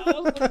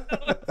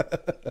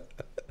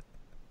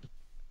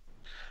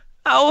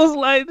 I was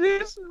like,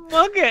 this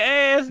monkey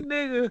ass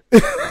nigga.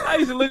 I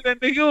used to look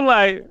at that nigga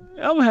like,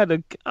 I'm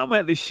gonna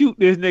have to shoot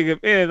this nigga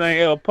if anything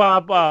else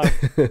pop off.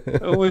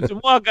 When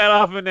Jamal got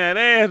off in that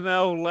ass, and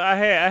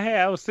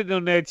I was sitting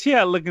on that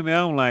chair looking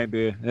at him like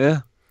this. Yeah,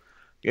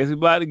 guess we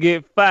about to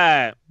get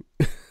 5.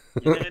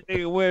 And that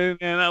nigga went in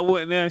there, and I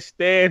went in there and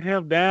stared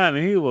him down,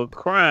 and he was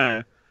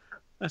crying.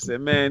 I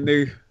said, man,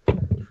 nigga,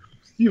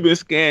 you been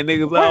scaring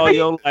niggas all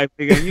your life,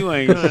 nigga. You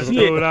ain't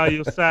shit. With all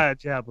your side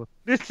jabber.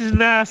 This is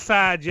not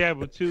Side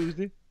Jabber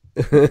Tuesday.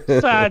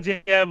 Side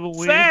Jabber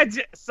win. Side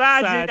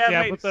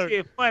jabber make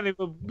shit funny,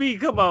 but B,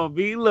 come on,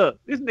 B. Look,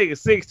 this nigga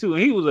 6'2",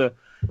 and he was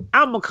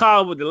I'm gonna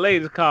call him what the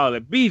ladies call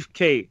it,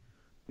 beefcake.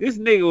 This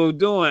nigga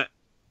was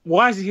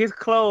washing his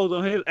clothes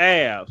on his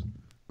abs.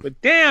 But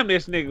damn,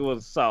 this nigga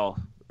was soft.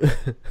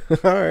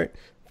 All right,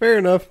 fair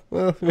enough.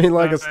 Well, I mean,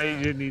 like you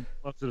just need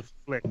most of the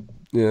flick.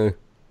 Yeah.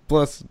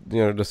 Plus,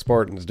 the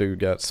Spartans do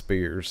got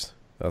spears,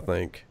 I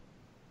think.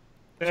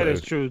 That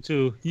is true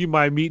too. You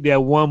might meet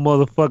that one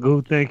motherfucker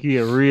who think he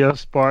a real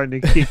Spartan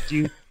and kick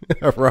you,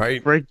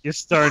 right? Break your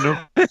sternum.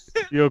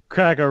 You'll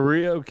crack a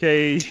rib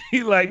cage.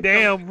 You like,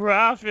 damn, bro,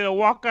 I'm finna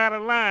walk out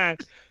of line.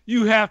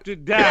 You have to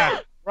die.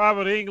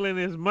 Robert England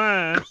is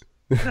mine.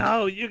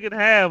 No, you can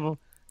have him.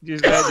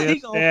 Just got He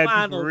gonna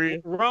find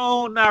a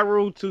wrong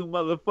Naruto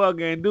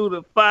motherfucker and do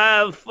the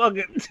 5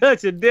 fucking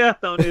touch of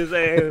death on his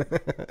ass.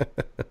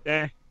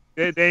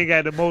 They ain't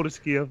got the motor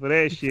skill for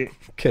that shit.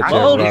 Catch that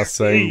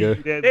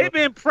Rasengan. They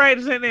been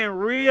practicing in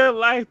real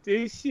life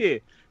this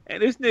shit.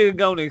 And this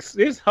nigga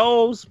this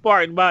whole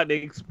Spartan about to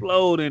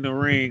explode in the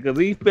ring because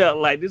he felt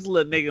like this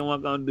little nigga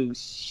wasn't gonna do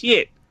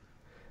shit.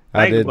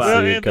 I did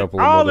see a couple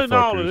of all motherfuckers. in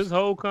all of this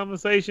whole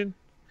conversation,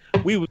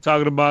 we were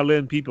talking about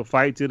letting people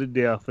fight to the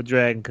death for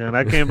DragonCon.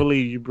 I can't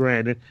believe you,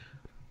 Brandon.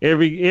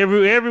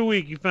 Every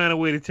week you find a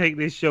way to take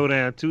this show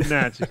down 2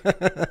 notches.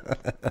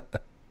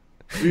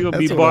 We're gonna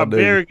be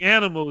barbaric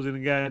animals in the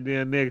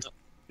goddamn next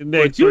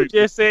That you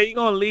just said you're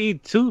gonna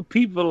leave 2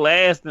 people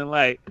lasting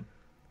like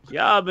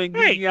y'all been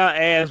getting y'all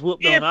ass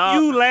whooped on all.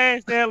 If you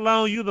last that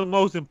long, you're the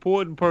most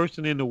important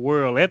person in the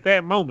world at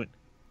that moment,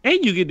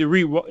 and you get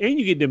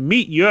to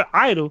meet your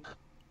idol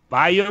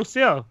by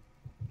yourself.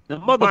 The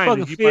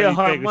motherfucking Phil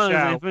Harmonics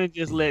ain't finna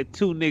just let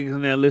 2 niggas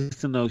in there listen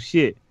to no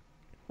shit.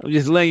 I'm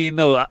just letting you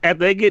know. After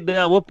they get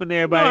done whooping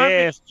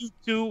everybody's ass,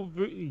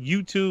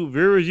 YouTube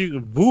viewers,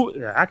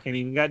 I can't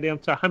even goddamn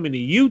talk how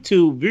many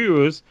YouTube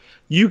viewers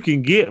you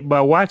can get by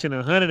watching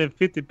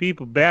 150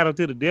 people battle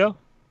to the death.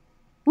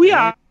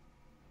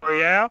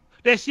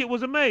 That shit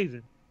was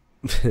amazing.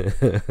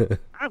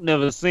 I've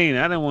never seen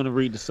it. I didn't want to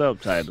read the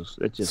subtitles.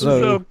 That's just it's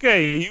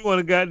okay. You want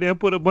to goddamn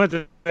put a bunch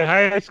of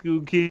high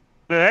school kids?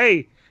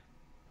 Hey,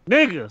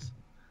 niggas,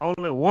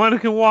 only one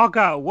can walk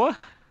out. What?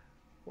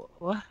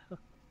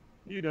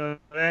 You know,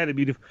 that had to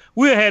be.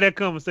 We'll have that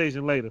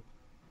conversation later.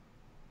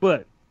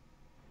 But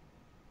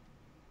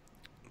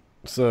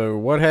so,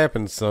 what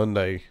happened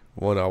Sunday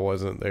when I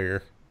wasn't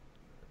there?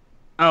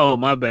 Oh,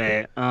 my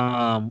bad.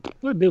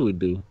 What did we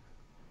do?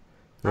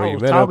 Well, I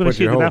was talking to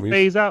shit. Did I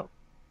phase out?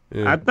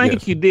 Yeah, I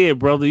think you did,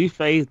 brother. You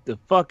phased the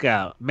fuck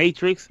out.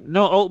 Matrix,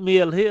 no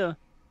oatmeal here.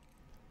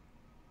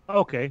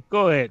 Okay,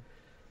 go ahead.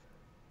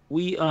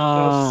 We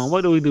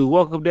what do we do?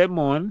 Woke up that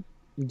morning.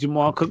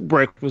 Jamal cooked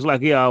breakfast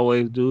like he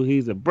always do.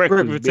 He's a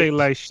breakfast taste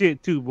like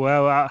shit too, boy.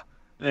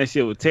 That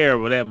shit was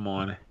terrible that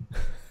morning.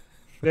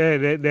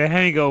 that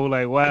hangover,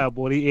 like, wow,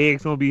 boy, these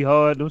eggs gonna be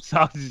hard. Them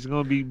sausages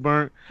gonna be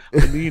burnt.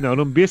 But, you know,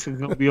 them biscuits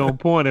gonna be on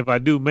point if I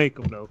do make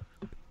them though.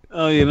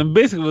 Oh yeah, them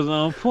biscuits was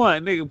on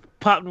point. Nigga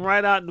popped them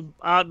right out the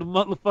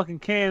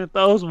motherfucking can and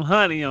throw some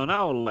honey on.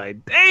 I was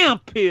like, damn,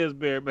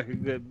 Pillsbury make a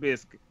good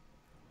biscuit.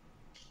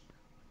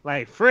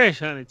 Like fresh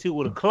honey too,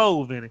 with a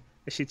clove in it.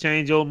 That shit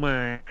change your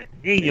mind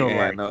in your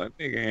life.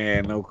 Nigga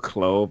had no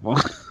clove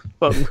on.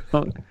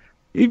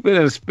 You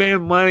better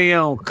spend money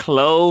on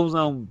cloves,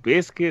 on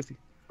biscuits.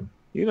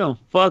 You done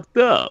fucked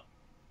up.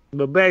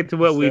 But back to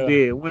what we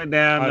did. Went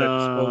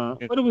down.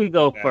 Where did we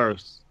go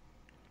first?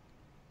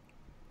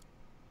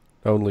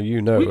 Only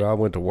you know. I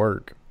went to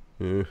work.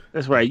 Yeah.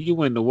 That's right. You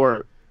went to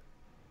work.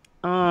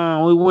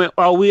 We went.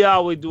 Oh, we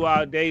always do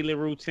our daily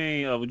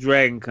routine of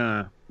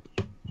DragonCon.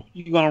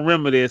 You gonna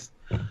remember this?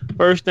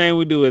 First thing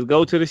we do is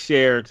go to the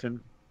Sheraton.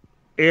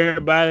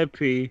 Everybody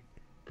pee.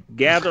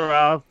 Gather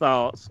our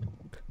thoughts,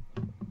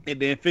 and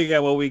then figure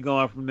out where we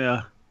going from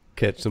there.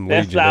 Catch some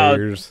That's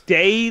Legionnaires. Our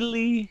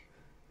daily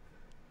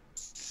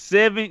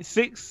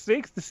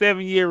 6 to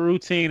 7 year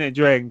routine at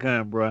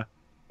DragonCon, bro.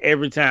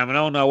 Every time. And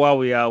I don't know why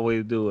we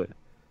always do it.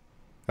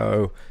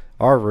 Oh,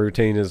 our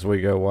routine is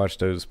we go watch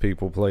those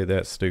people play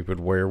that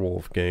stupid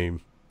werewolf game.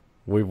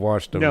 We've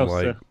watched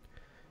them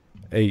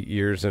 8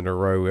 years in a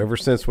row. Ever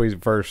since we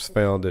first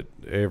found it,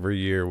 every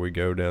year we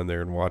go down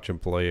there and watch them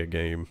play a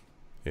game.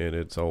 And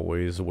it's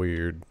always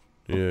weird.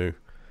 Yeah.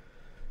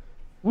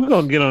 We're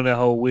going to get on that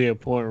whole weird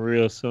point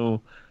real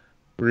soon.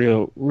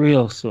 Real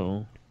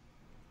soon.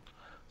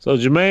 So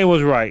Jermaine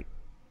was right.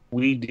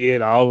 We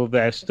did all of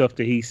that stuff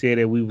that he said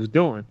that we was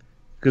doing.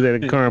 Because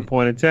at the current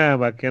point in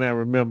time, I cannot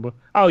remember.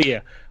 Oh, yeah.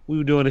 We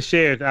were doing our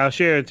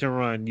Sheraton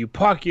run. You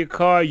park your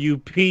car, you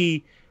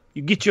pee,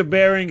 you get your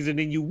bearings, and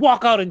then you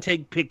walk out and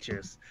take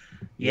pictures.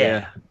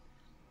 Yeah.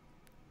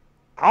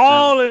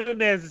 All of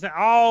that,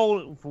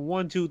 all for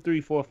 1, 2,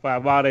 3, 4,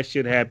 5, all that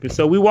shit happened.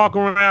 So we walk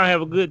around,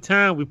 have a good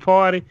time, we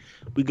party.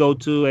 We go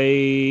to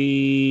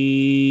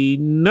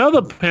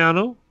another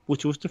panel,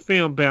 which was the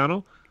film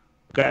panel.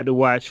 Got to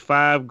watch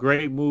 5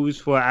 great movies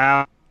for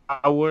an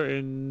hour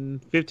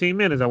and 15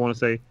 minutes, I want to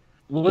say.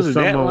 Was it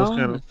that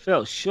long? It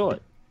felt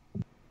short.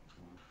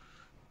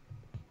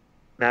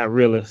 Not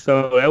really.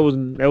 So that was,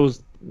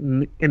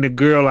 and the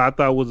girl I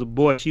thought was a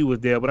boy, she was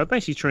there, but I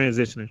think she's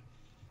transitioning.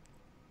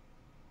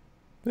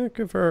 Yeah,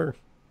 good for her.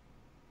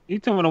 You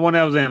talking about the one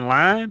that was in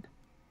line?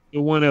 The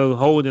one that was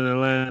holding the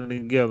line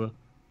together.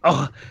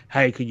 Oh,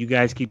 hey, could you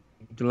guys keep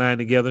the line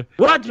together?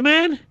 What,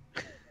 man?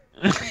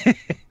 I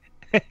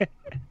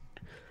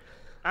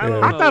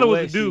thought it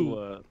was a dude.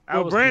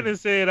 Well, Brandon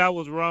said I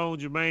was wrong.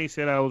 Jermaine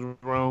said I was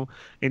wrong.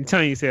 And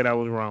Tanya said I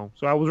was wrong.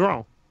 So I was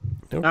wrong.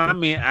 Okay. I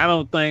mean, I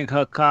don't think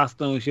her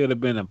costume should have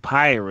been a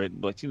pirate,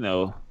 but you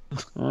know.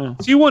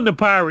 She wasn't a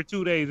pirate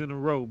 2 days in a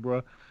row,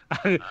 bro.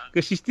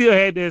 Because she still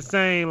had that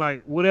same,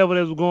 like, whatever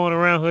that was going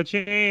around her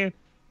chin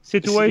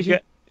situation.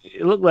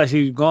 It looked like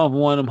she was going for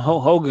one of them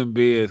Hogan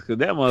beards, because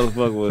that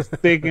motherfucker was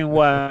thick and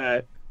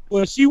wide.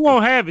 Well, she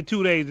won't have it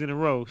 2 days in a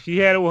row. She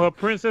had it with her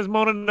Princess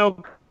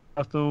Mononoke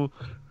costume.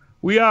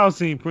 We all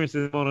seen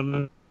Princess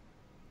Mononoke.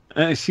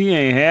 She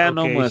ain't had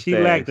no mustache. She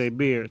lacked a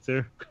beard,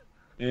 sir.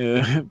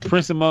 Yeah,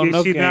 Princess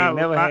Mononoke ain't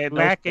never had no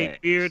lack a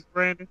beard,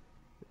 Brandon?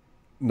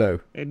 No.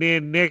 And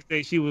then next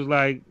day she was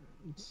like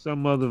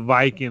some other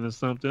Viking or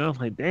something. I was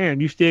like, damn,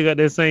 you still got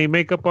that same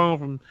makeup on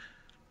from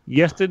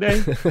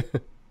yesterday?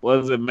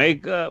 Was it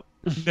makeup?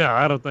 No,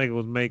 I don't think it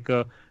was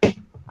makeup.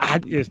 I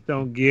just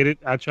don't get it.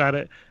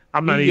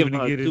 I'm not even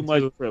going to get into too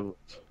much privilege.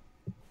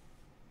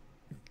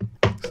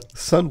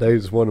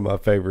 Sunday's one of my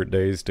favorite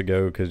days to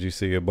go because you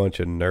see a bunch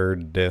of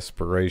nerd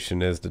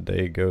desperation as the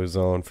day goes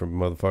on from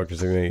motherfuckers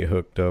who ain't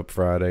hooked up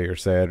Friday or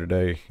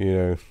Saturday, you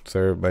know. So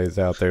everybody's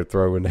out there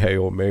throwing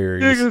Hail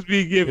Marys. Niggas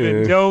be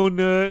giving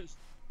donuts.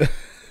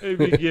 They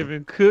be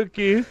giving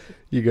cookies.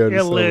 You go to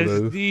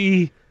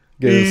LSD.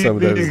 Go to some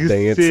of those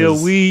dances.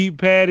 Sell weed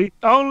patty.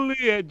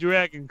 Only at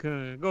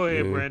DragonCon. Go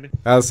ahead, Yeah. Brandon.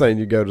 I was saying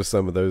you go to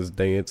some of those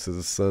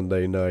dances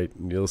Sunday night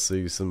and you'll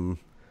see some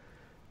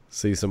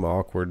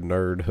awkward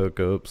nerd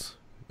hookups.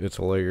 It's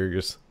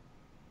hilarious.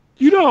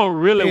 You don't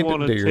really And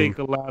want to deer. take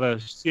a lot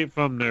of shit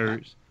from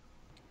nerds.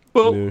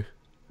 But Yeah.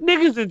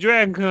 niggas in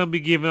DragonCon be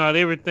giving out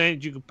everything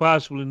that you could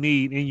possibly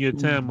need in your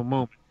time or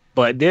moment.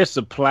 But they're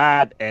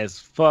supplied as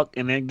fuck,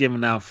 and they're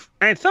giving out.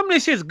 And some of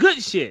this shit's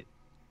good shit.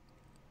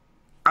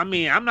 I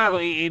mean, I'm not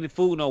gonna eat any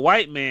food no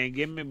white man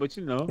give me, but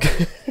you know,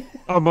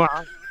 I'm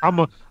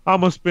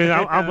gonna spend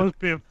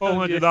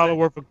 $400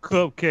 worth of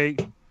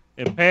cupcake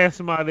and pass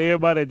them out to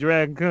everybody at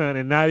DragonCon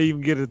and not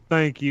even get a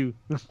thank you.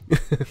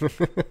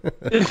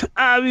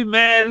 I'll be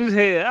mad as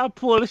hell. I'll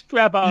pull the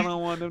strap out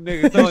on one of them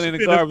niggas, throw it in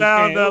the Spend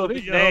garbage can. Oh, $1,000 this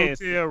in your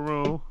nasty. hotel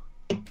room,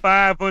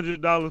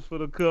 $500 for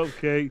the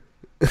cupcake.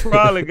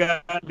 Probably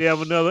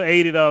goddamn another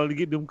 $80 to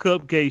get them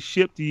cupcakes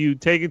shipped to you,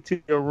 taken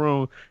to your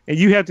room, and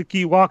you have to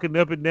keep walking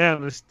up and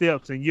down the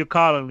steps, and you're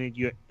calling it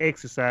your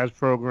exercise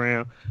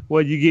program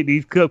where you get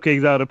these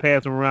cupcakes out to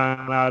pass them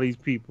around all these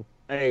people.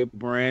 Hey,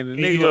 Brandon,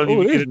 And you nigga, don't even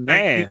oh, get this a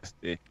thank you.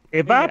 nasty.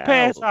 If Yeah, I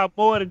pass I- out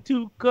more than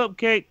 2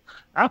 cupcakes,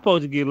 I'm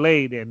supposed to get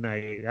laid that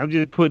night. I'm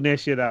just putting that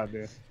shit out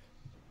there.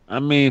 I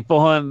mean,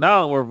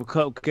 $400 worth of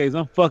cupcakes.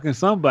 I'm fucking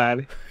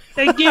somebody.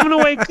 They giving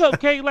away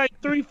cupcakes like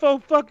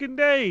 3-4 fucking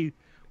days.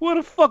 Where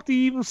the fuck do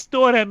you even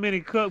store that many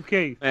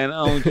cupcakes? And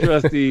I don't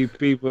trust these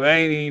people. I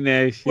ain't eating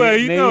that shit. Well,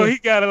 you nigga. know he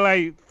got it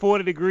like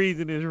 40 degrees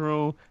in his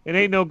room, and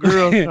ain't no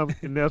girls coming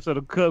in there, so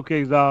the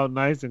cupcakes all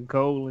nice and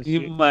cold and You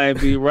shit. might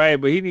be right,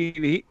 but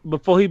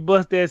before he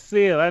bust that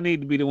seal, I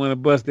need to be the one to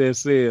bust that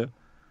seal.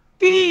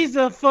 These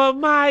are for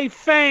my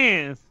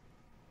fans.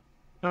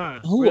 Huh?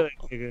 Who- Really,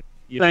 nigga?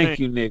 Thank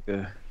you,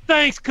 nigga.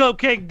 Thanks,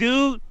 cupcake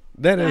dude.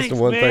 That is Thanks,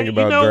 the one man. thing You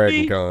about know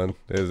me? DragonCon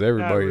is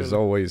everybody's really.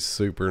 always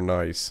super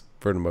nice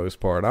for the most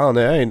part. I don't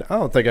know. I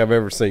don't think I've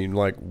ever seen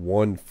like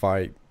one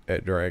fight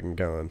at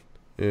DragonCon.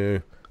 Yeah.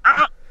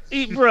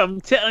 Bro,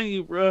 I'm telling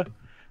you, bro.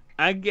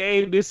 I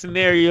gave this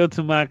scenario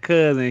to my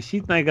cousin.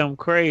 She think I'm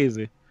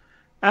crazy.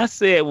 I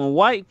said, when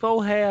white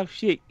folk have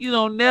shit, you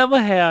don't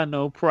never have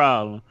no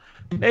problem.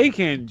 They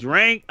can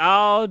drink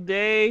all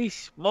day,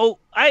 smoke.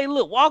 Hey,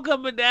 look, walk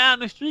up and down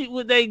the street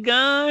with their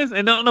guns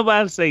and don't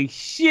nobody say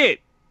shit.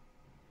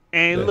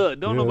 And Yeah, look,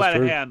 don't yeah, that's nobody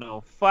true. have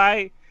no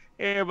fight.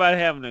 Everybody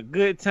having a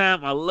good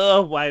time. I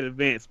love white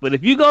events. But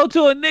if you go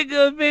to a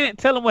nigga event,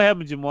 tell them what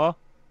happened, Jamal.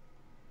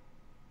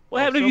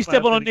 What happened if you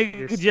step on a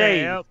nigga Jay?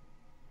 Stabbed,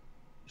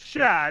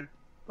 shot,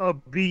 or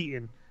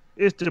beaten.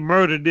 It's the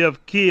murder, death,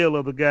 kill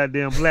of the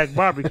goddamn black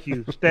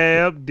barbecue.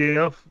 Stab,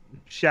 death,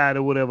 shot,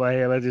 or whatever the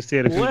hell I just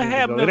said a few What minutes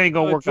happened ago. It if ain't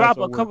gonna work drop out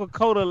so a well.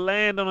 Coca-Cola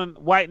land on a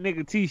white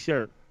nigga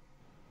t-shirt?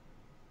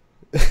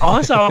 Oh,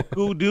 it's all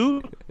cool,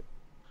 dude. I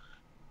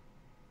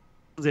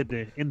was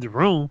in the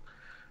room.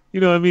 You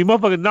know what I mean?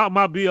 Motherfucker knocked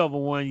my bill over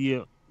 1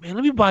 year. Man,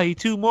 let me buy you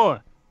 2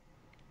 more.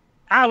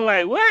 I was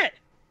like, what?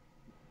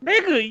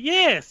 Nigga,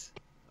 yes.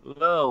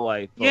 Love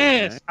white folks,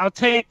 Yes, man. I'll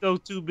take those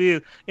 2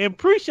 beers. And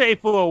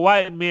appreciate for a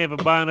white man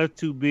for buying us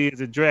 2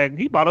 beers at Dragon.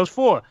 He bought us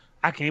 4.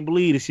 I can't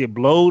believe this shit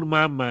blowed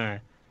my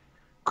mind.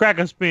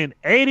 Cracker spent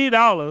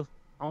 $80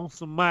 on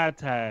some Mai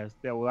Tais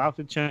that were off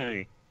the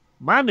chain.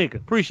 My nigga,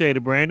 appreciate it,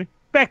 Brandon.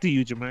 Back to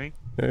you, Jermaine.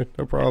 Yeah,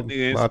 no problem.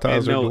 Nigga, My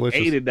ties are no delicious.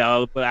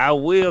 $80, but I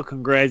will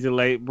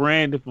congratulate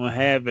Brandon for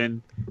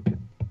having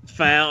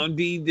found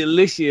the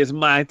delicious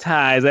Mai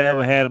Tais I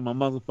ever had in my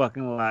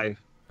motherfucking life.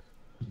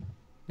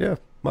 Yeah,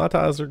 my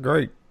ties are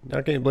great.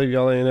 I can't believe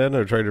y'all ain't had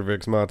no Trader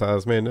Vic's my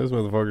ties, man. Those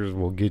motherfuckers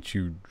will get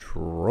you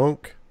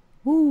drunk.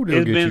 Woo, they'll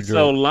It's get been you so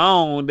drunk.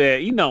 long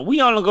that, you know,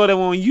 we only go there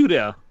when you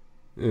there.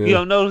 Yeah. You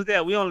don't notice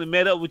that? We only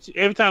met up with you.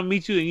 Every time I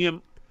meet you, and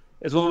you,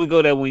 that's when we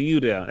go there when you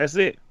there. That's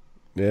it.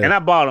 Yeah. And I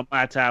bought a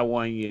Mai Tai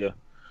 1 year.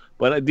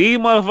 But these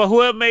motherfuckers,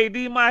 whoever made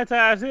these Mai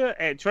Tais here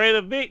at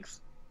Trader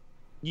Vic's,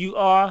 you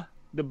are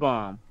the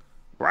bomb.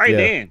 Right Yeah.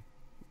 then.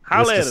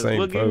 Holla It's at the us. same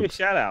We'll give you a folks.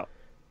 shout out.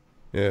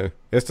 Yeah,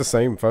 it's the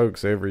same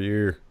folks every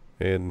year,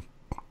 and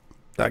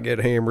I get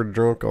hammered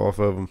drunk off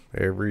of them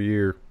every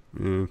year.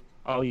 Mm.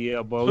 Oh,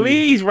 yeah, boy.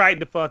 Please write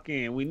the fuck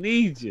in. We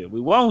need you.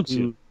 We want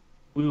you.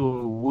 We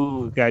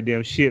were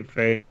goddamn shit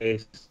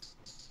face.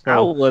 I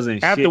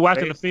wasn't After shit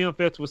watching the faced. film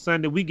festival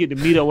Sunday, we get to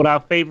meet up with our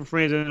favorite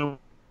friends in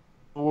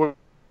the world.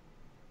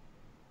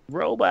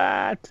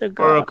 Robot to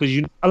go.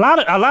 Because a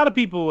lot of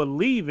people were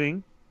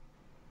leaving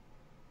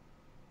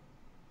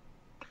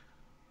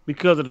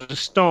because of the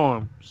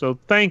storm. So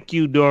thank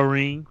you,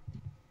 Doreen.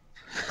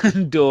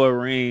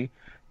 Doreen.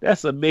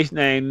 That's a bitch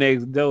name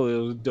next door. It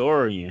was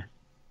Dorian.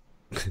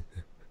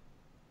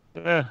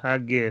 I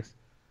guess.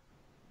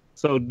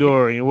 So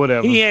Dorian,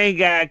 whatever. He ain't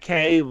got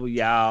cable,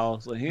 y'all,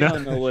 so he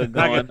don't know what's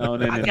going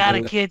on in I the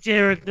gotta booth. catch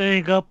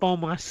everything up on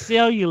my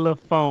cellular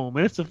phone,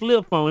 man. It's a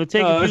flip phone. It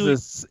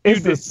takes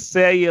It's a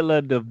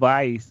cellular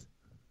device.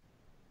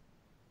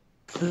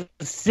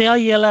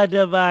 cellular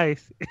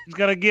device. It's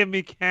gonna give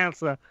me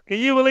cancer. Can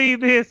you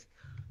believe this?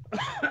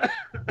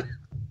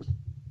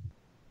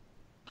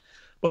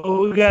 But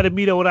we got to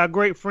meet up with our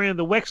great friend,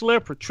 the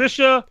Wexler,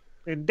 Patricia,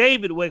 and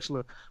David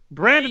Wexler.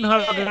 Brandon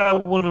hung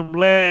out with them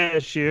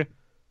last year.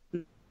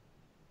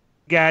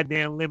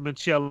 Goddamn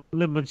limoncello.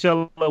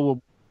 Limoncello was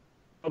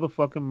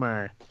motherfucking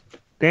mine.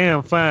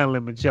 Damn fine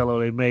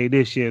limoncello they made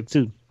this year,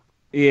 too.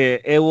 Yeah,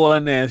 it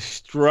wasn't as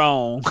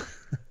strong.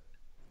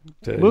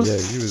 Yeah, you was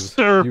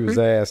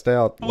assed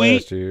out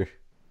last year.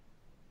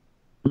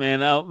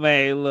 Man,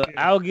 look,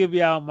 I'll give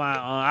y'all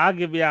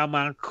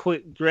my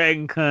quick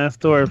DragonCon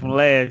story from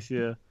last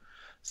year.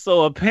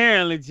 So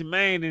apparently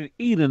Jermaine didn't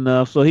eat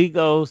enough, so he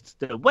goes to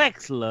the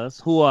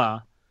Wexlers, who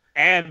are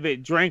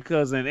avid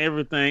drinkers and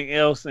everything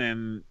else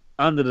and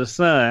under the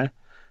sun.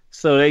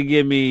 So they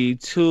give me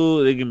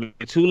two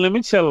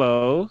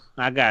limoncellos.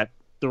 I got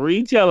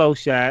 3 Jello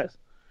shots,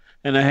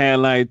 and I had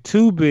like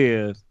 2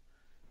 beers.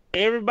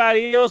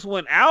 Everybody else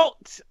went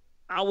out.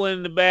 I went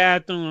in the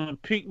bathroom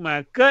and peeked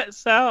my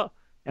guts out.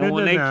 And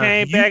when they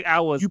came back, I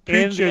was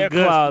in their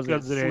closet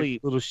because of that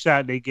asleep. little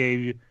shot they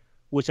gave you,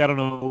 which I don't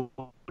know,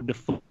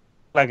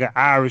 like an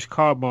Irish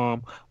car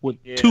bomb with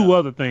 2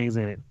 other things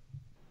in it.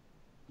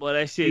 Well,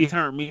 that shit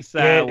turned me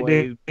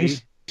sideways.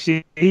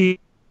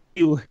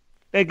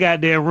 That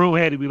goddamn room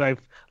had to be like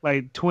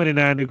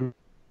 29 degrees,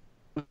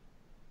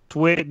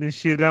 sweating and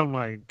shit. I'm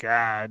like,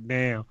 God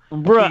damn,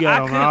 bro, I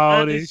couldn't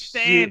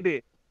understand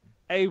it.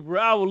 Hey,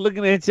 bro, I was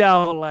looking at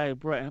y'all like,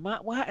 bro,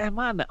 why am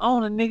I the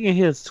only nigga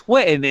here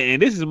sweating?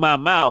 And this is my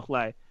mouth,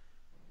 like,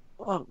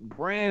 fuck,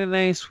 Brandon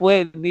ain't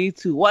sweating. These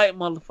 2 white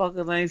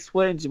motherfuckers ain't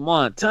sweating.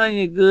 Jamal and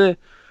Tanya good.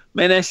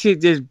 Man, that shit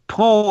just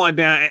pouring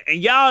down.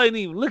 And y'all ain't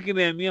even looking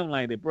at me. I'm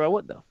like, bro,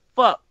 what the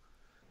fuck?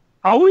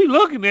 Are we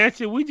looking at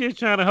you? We just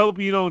trying to hope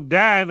you don't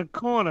die in the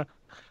corner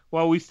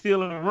while we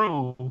still in the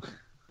room.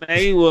 Man,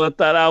 he would have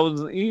thought I was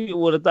a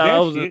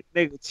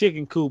nigga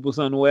chicken coop or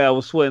something where I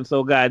was sweating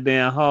so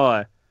goddamn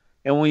hard.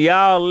 And when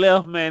y'all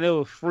left, man, it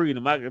was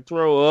freedom. I could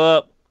throw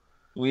up.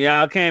 When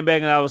y'all came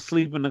back and I was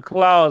sleeping in the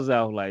closet,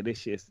 I was like, this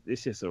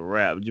shit's a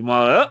wrap.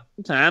 Jamal,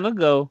 time to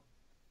go.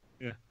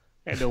 Yeah.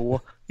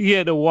 He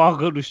had to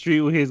walk up the street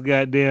with his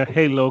goddamn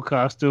Halo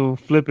costume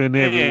flipping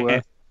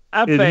everywhere.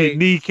 I paid his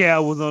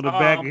kneecap was on the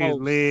back of his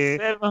leg.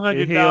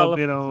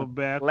 $700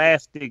 for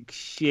plastic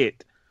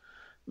shit.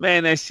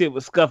 Man, that shit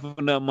was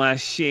scuffing up my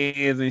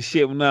shins and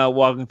shit when I was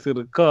walking to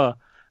the car.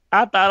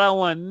 I thought I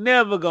wasn't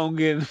never gonna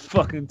get in the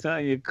fucking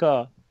Tanya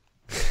car.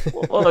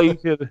 Well, you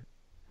should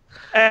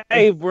have.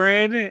 Hey,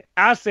 Brandon,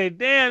 I said,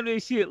 damn,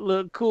 this shit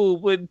look cool,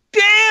 but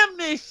damn,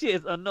 this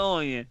shit's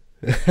annoying.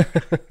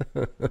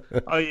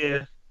 Oh,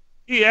 yeah.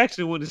 He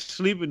actually went to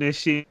sleep in that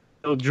shit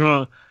so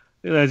drunk.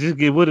 Just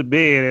get with the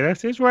bed, and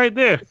it's right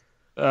there.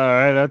 All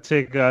right, I'll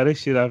take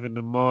this shit off in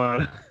the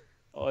morning.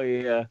 Oh,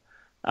 yeah.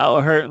 I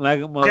was hurting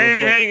like a motherfucker.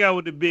 Hang out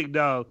with the big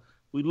dog.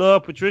 We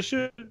love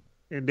Patricia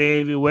and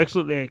David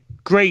Wexler. They're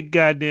great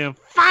goddamn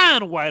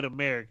fine white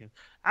Americans.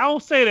 I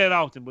don't say that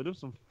often, but there's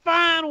some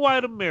fine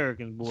white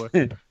Americans, boy.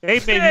 They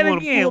made me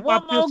want to pull my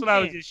pistol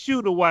out and just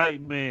shoot a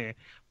white man.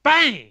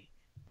 Bang!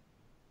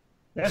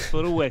 That's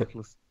for the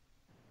Wexlers.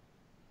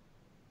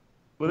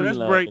 But let's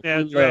break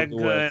down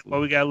DragonCon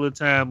while we got a little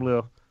time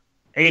left.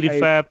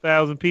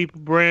 85,000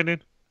 people,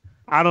 Brandon?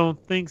 I don't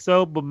think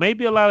so, but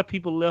maybe a lot of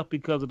people left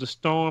because of the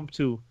storm,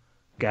 too.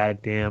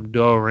 Goddamn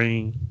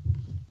Doreen.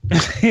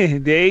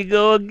 There you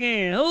go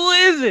again. Who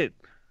is it?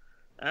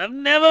 I've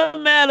never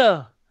met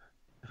her.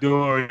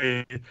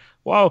 Dorian.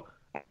 Wow.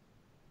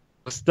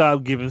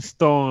 Stop giving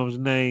storms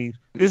names.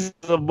 This is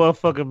a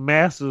motherfucking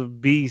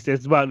massive beast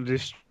that's about to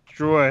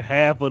destroy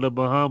half of the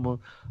Bahamas.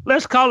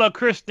 Let's call her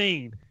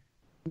Christine.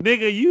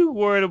 Nigga, you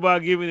worried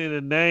about giving it a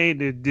name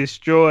that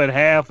destroyed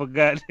half of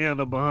goddamn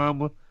the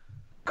Bahamas.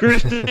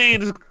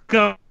 Christine is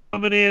coming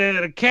in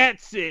at a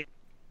cat sick.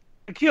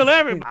 Kill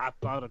everybody. I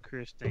thought of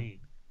Christine.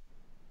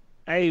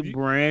 Hey,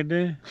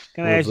 Brandon,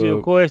 can I ask you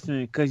a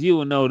question? Because you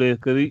will know this.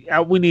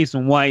 Because we need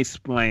some white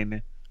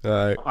explaining. All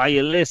right. Are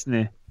you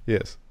listening?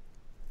 Yes.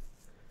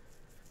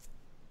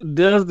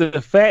 Does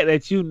the fact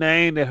that you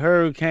named the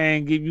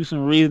hurricane give you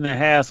some reason to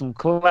have some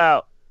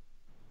clout?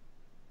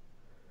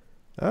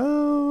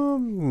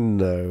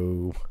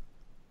 No.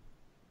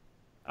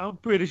 I'm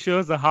pretty sure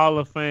it's a Hall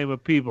of Fame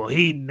of people.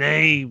 He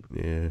named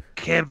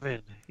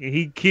Kevin, and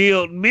he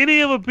killed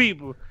many other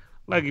people.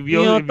 Like if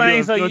your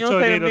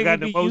tornado got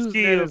the most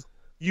kills,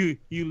 you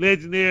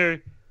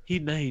legendary. He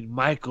named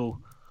Michael.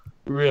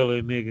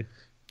 Really, nigga.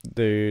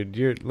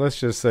 Dude, let's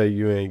just say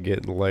you ain't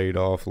getting laid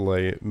off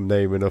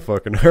naming a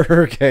fucking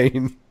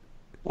hurricane.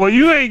 Well,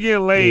 you ain't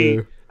getting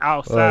laid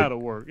outside of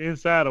work.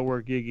 Inside of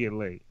work, you get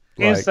laid.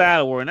 Inside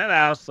of work, not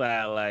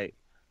outside. Like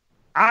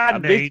I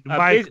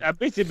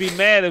bet you'd be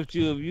mad at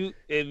you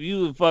if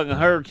you fucking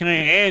Hurricane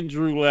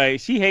Andrew. Like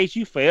she hates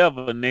you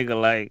forever, nigga.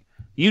 Like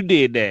you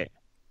did that.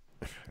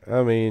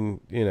 I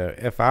mean, you know,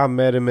 if I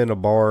met him in a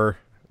bar,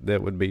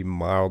 that would be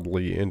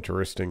mildly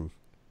interesting.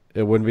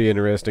 It wouldn't be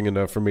interesting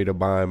enough for me to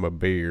buy him a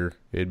beer.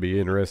 It'd be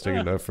interesting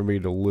enough for me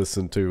to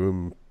listen to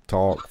him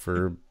talk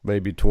for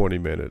maybe 20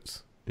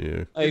 minutes.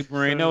 Yeah. Hey,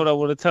 Brand, know what I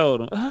would have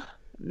told him?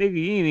 Nigga,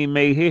 you ain't even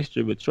made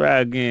history, but try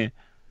again.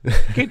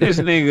 Get this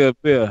nigga up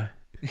here.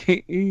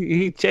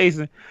 He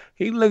chasing.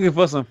 He looking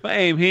for some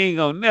fame he ain't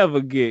gonna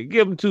never get.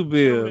 Give him 2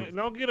 beers.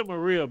 Don't get him a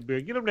real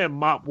beer. Get him that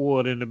mop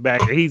water in the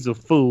back. He's a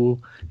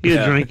fool.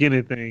 He'll drink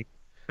anything.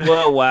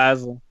 Well,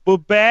 wiser.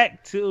 But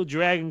back to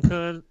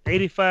DragonCon,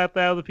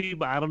 85,000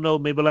 people. I don't know,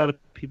 maybe a lot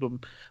of people.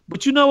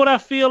 But you know what I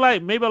feel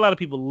like? Maybe a lot of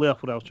people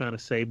left what I was trying to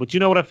say. But you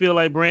know what I feel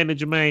like, Brandon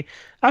Jermaine?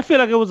 I feel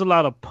like it was a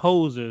lot of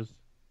posers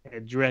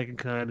at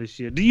DragonCon this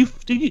year. Did you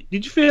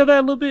feel that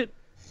a little bit?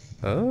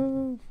 I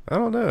don't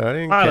know. I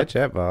didn't catch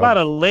that vibe. A lot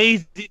of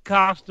lazy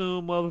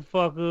costume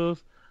motherfuckers.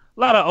 A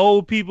lot of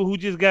old people who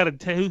just got a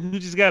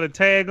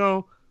tag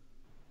on.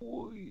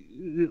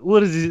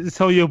 What is it? It's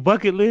on your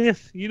bucket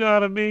list. You know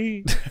what I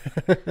mean?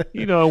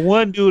 You know,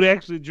 one dude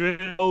actually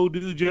dressed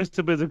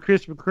up as a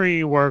Krispy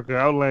Kreme worker.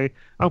 I was like,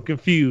 I'm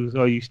confused.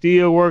 Are you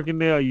still working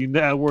there? Are you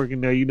not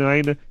working there? You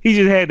know, he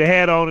just had the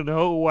hat on and the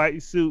whole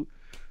white suit.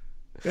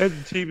 That's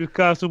the cheapest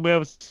costume I've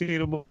ever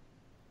seen in my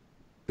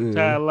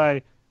entire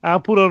life. I'll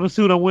put on the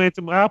suit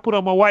I'll put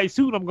on my white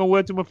suit I'm gonna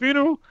wear to my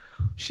funeral.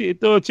 Shit,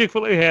 throw a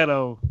Chick-fil-A hat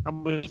on.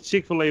 I'm a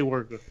Chick-fil-A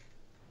worker.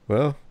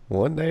 Well,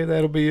 one day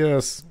that'll be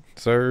us,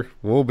 sir.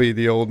 We'll be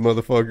the old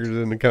motherfuckers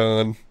in the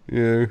con.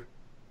 Yeah.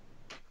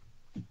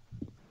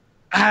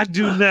 I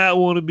do not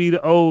want to be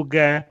the old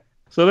guy.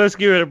 So let's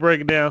get ready to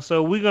break it down.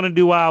 So we're gonna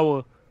do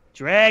our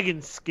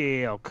Dragon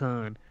Scale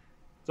con.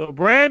 So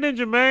Brandon,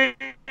 Jermaine,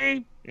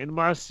 and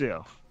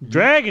myself.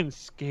 Dragon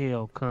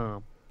Scale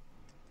con.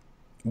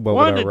 What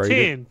 1 would I to rate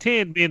 10. it?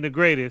 10 being the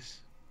greatest.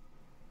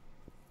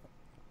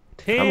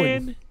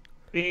 10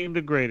 being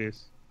the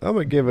greatest. I'm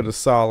gonna give it a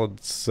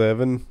solid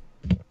 7.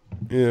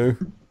 Yeah.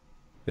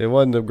 It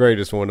wasn't the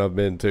greatest one I've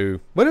been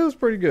to, but it was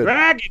pretty good.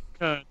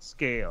 DragonCon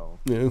scale.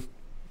 Yeah.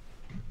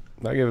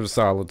 I give it a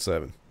solid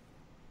 7.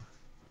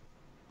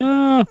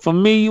 For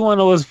me, you wanna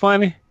know what's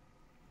funny?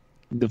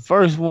 The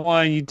first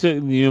one you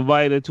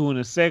invited to, and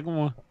the second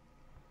one,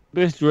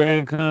 best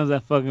DragonCons I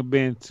fucking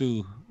been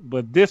to.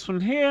 But this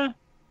one here,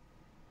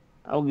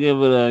 I'll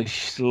give it a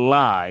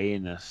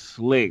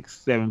slick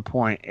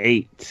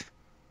 7.8.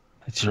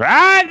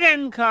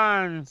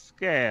 DragonCon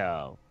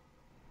scale.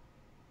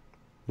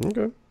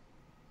 Okay.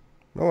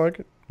 I like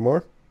it.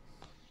 More?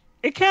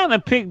 It kind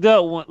of picked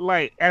up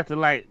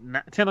after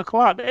 10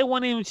 o'clock. They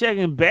weren't even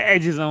checking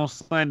badges on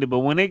Sunday, but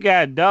when it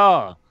got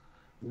dark,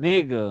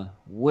 nigga,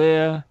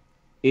 where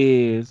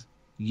is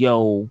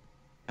your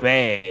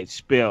badge?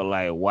 Spelled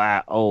like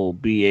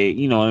Y-O-B-A,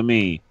 you know what I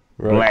mean?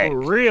 Right. Black. For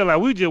real, like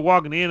we just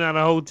walking in and out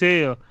of the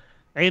hotel.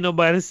 Ain't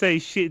nobody say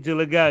shit till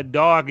it got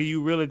dark and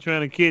you really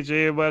trying to catch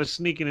everybody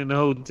sneaking in the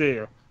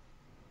hotel.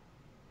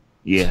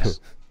 Yes.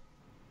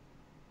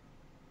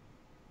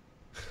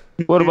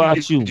 What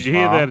about you? Did you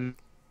hear Bob?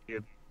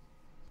 that?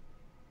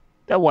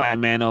 That white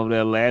man over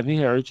there laughing. He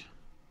heard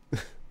you.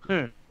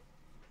 Huh.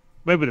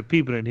 Maybe the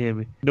people didn't hear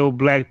me. No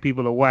black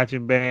people are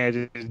watching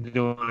badges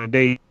during the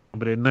day,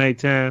 but at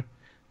nighttime,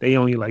 they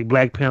only like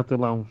Black Panther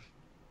alone.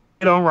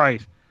 It on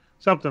rice.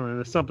 Something of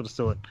the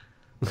sort.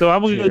 So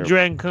I'm gonna give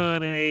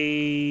DragonCon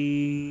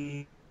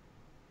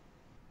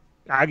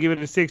I give it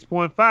a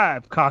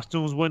 6.5.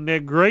 Costumes wasn't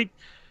that great.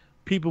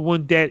 People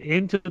weren't that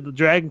into the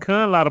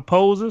DragonCon. A lot of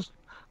posers.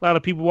 A lot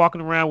of people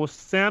walking around with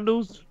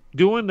sandals,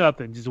 doing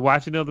nothing, just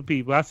watching other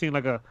people. I seen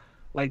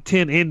like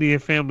 10 Indian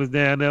families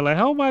down there, like,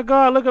 oh my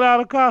God, look at all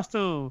the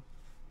costumes.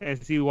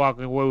 As he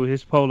walking away with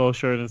his polo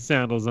shirt and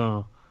sandals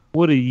on.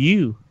 What are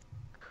you?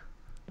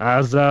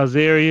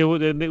 Azaria, what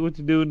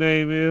the dude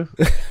name is?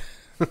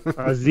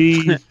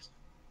 Aziz.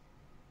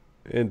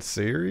 And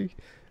Siri?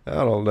 I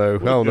don't know.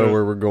 I don't know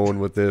where we're going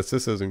with this.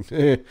 This isn't.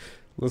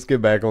 Let's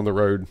get back on the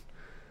road.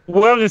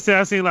 Well, I'm just saying,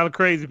 I seen a lot of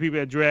crazy people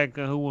at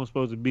DragonCon who weren't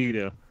supposed to be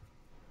there.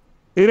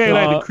 It ain't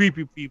like the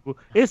creepy people.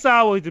 It's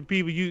always the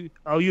people you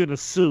in a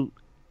suit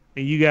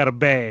and you got a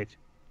badge.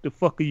 The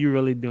fuck are you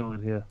really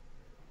doing here?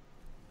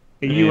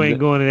 And you ain't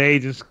going to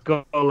Agent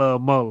Skull or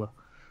Muller.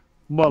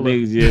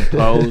 Niggas just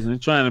posing,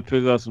 trying to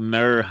pick up some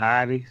nerd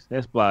hotties.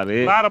 That's about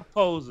it. A lot of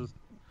poses.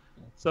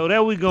 So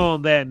there we go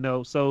on that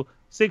note. So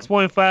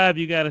 6.5,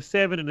 you got a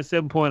 7 and a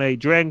 7.8.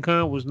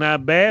 DragonCon was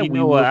not bad. You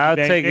know what? I'll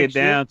take it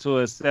down to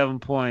a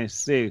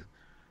 7.6.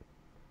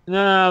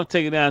 No, I'll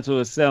take it down to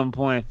a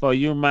 7.4.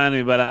 You remind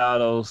me about all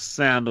those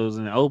sandals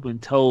and open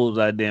toes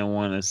I didn't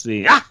want to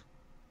see.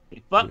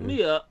 It fucked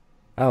me up.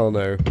 I don't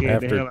know. Yeah,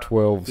 After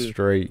 12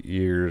 straight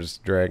years,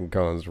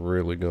 DragonCon's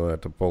really going to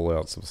have to pull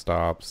out some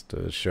stops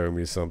to show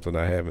me something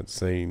I haven't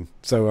seen.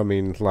 So, I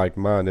mean, like,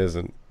 mine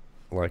isn't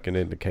like an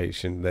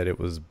indication that it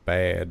was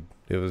bad.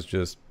 It was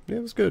just, it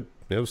was good.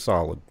 It was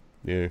solid.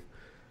 Yeah.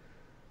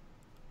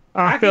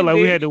 I feel like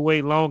we had to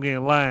wait longer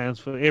in lines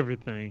for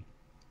everything.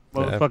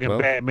 Motherfucking well,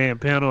 Batman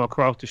panel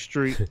across the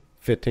street.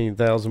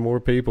 15,000 more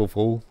people,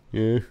 fool.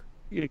 Yeah.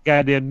 You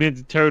goddamn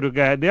Ninja Turtle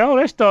goddamn. Oh,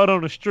 let's start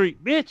on the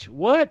street. Bitch,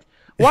 what?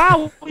 Why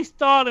would we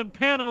starting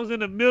panels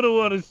in the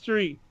middle of the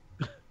street?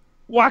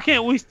 Why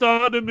can't we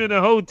start them in a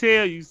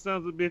hotel, you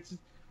sons of bitches?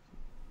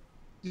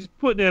 Just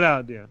putting it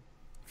out there.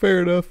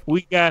 Fair enough.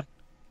 We got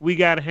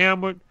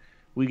hammered.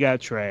 We got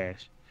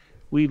trashed.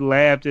 We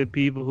laughed at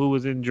people who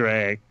was in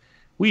drag.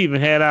 We even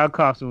had our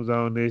costumes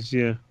on this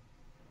year.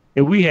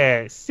 And we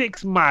had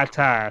 6 Mai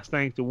Tais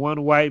thanks to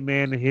one white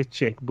man and his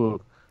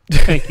checkbook.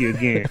 Thank you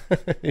again,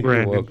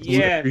 Brandon.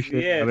 Yes,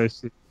 All that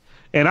shit.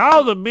 And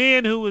all the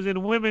men who was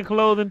in women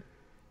clothing,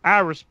 I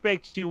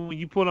respect you when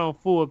you put on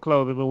full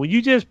clothing. But when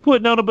you just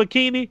putting on a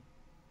bikini,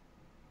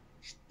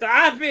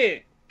 Stop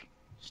it.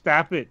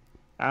 stop it.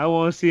 I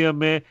want to see a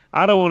man.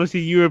 I don't want to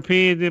see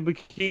Europeans in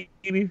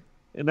bikinis.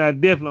 And I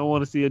definitely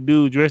want to see a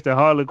dude dressed as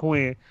Harley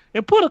Quinn.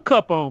 And put a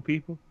cup on,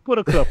 people. Put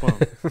a cup on.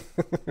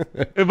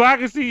 If I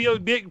can see your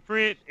dick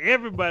print,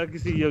 everybody can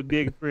see your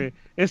dick print.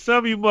 And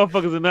some of you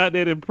motherfuckers are not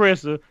that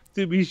impressive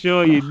to be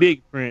showing your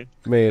dick print.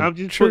 Man, I'm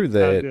just true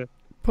putting it out that. there.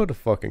 Put a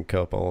fucking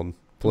cup on,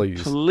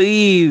 please.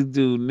 Please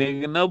do,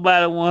 nigga.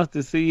 Nobody wants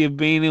to see your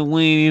beanie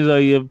weenies or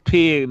your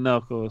pig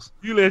knuckles.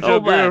 You let your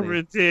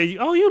girlfriend tell you,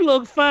 "Oh, you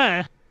look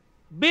fine."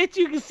 Bitch,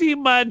 you can see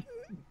my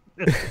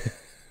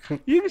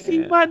you can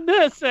see my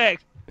nutsack.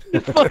 You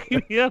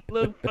fucking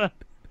look fine.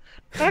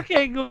 I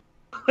can't go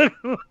I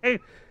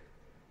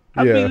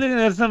be looking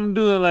at something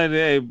doing like that.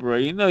 Hey, bro,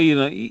 you know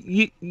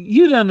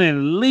you done at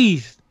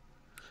least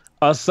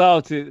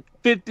assaulted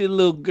 50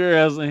 little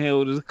girls in here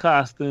with this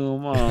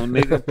costume on,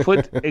 nigga.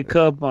 Put a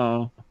cup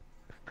on.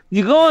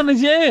 You going to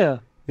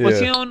jail.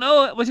 But you don't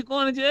know it, but you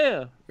going to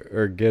jail.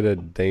 Or get a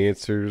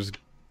dancer's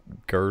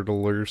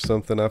girdle or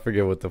something. I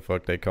forget what the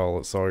fuck they call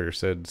it. Sawyer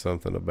said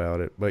something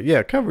about it. But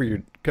yeah, cover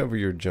your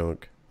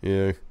junk.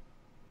 Yeah.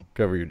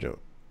 Cover your junk.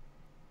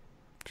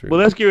 True.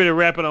 Well, let's get ready to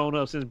wrap it on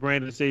up since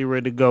Brandon said you're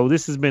ready to go.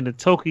 This has been the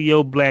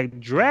Tokyo Black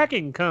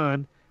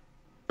DragonCon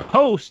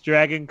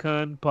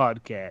post-DragonCon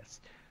podcast.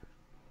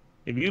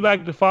 If you'd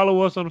like to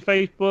follow us on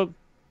Facebook,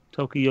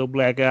 Tokyo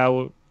Black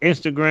Hour,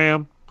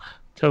 Instagram,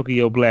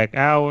 Tokyo Black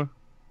Hour,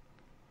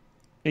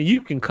 and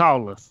you can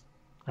call us.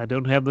 I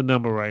don't have the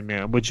number right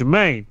now, but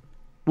Jermaine,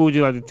 what would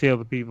you like to tell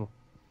the people?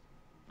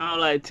 I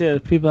would like to tell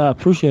people I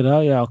appreciate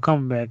all y'all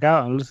coming back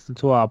out and listening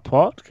to our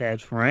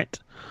podcast, friend.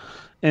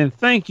 And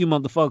thank you,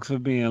 motherfuckers, for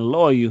being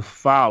loyal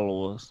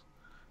followers.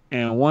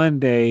 And one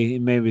day,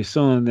 maybe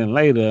sooner than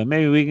later,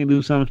 maybe we can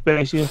do something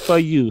special for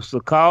you.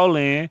 So call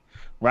in,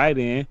 write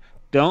in.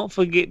 Don't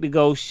forget to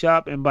go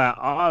shop and buy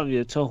all of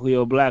your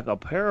Tokyo Black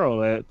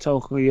apparel at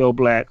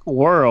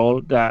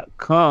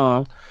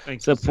tokyoblackworld.com.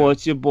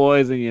 Support your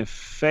boys and your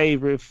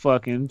favorite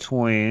fucking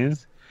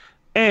twins.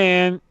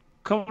 And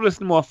come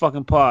listen to more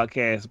fucking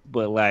podcasts.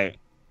 But like,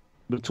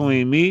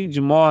 between me,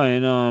 Jamal,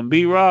 and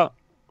B-Rock,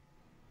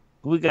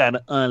 we got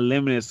an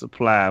unlimited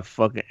supply of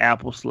fucking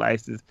apple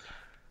slices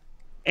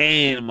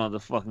and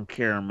motherfucking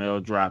caramel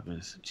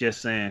droppings.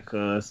 Just saying,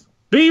 cuz.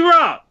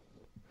 B-Rock!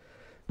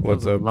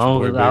 What's up,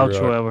 longest outro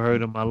B-Rock? I ever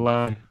heard in my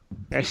life.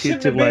 That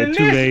shit took like 2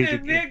 days to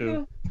get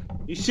through.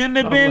 You shouldn't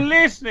have been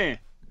listening.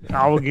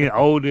 I was getting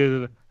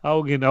older.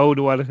 While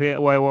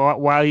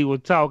he was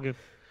talking.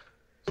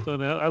 So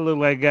now I look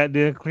like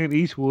goddamn Clint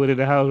Eastwood in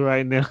the house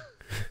right now.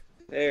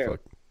 There.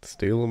 Fuck,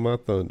 stealing my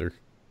thunder.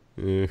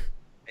 Yeah.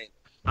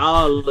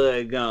 All of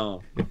it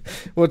gone.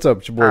 What's up,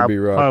 it's your boy I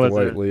B-Rock, the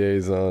apologize. White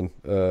Liaison.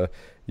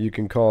 You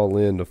can call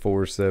in to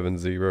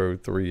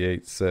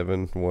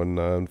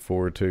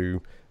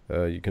 470-387-1942.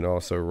 You can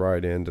also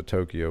write in to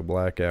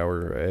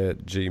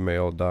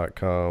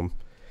tokyoblackhour@gmail.com.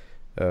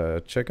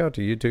 Check out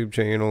the YouTube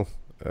channel.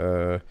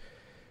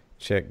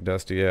 Check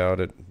Dusty out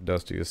at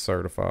Dusty is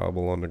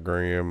Certifiable on the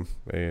gram.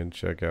 And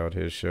check out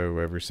his show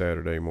every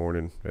Saturday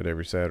morning at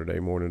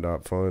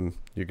everysaturdaymorning.fun.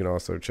 You can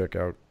also check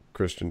out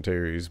Christian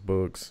Terry's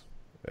books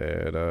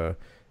at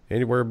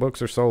anywhere books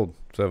are sold.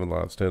 7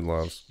 Lives, 10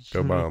 Lives.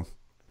 Go buy them.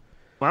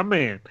 My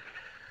man.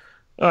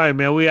 All right,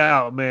 man. We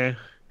out, man.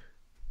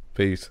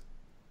 Peace.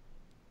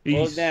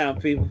 Hold Peace.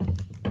 down, people.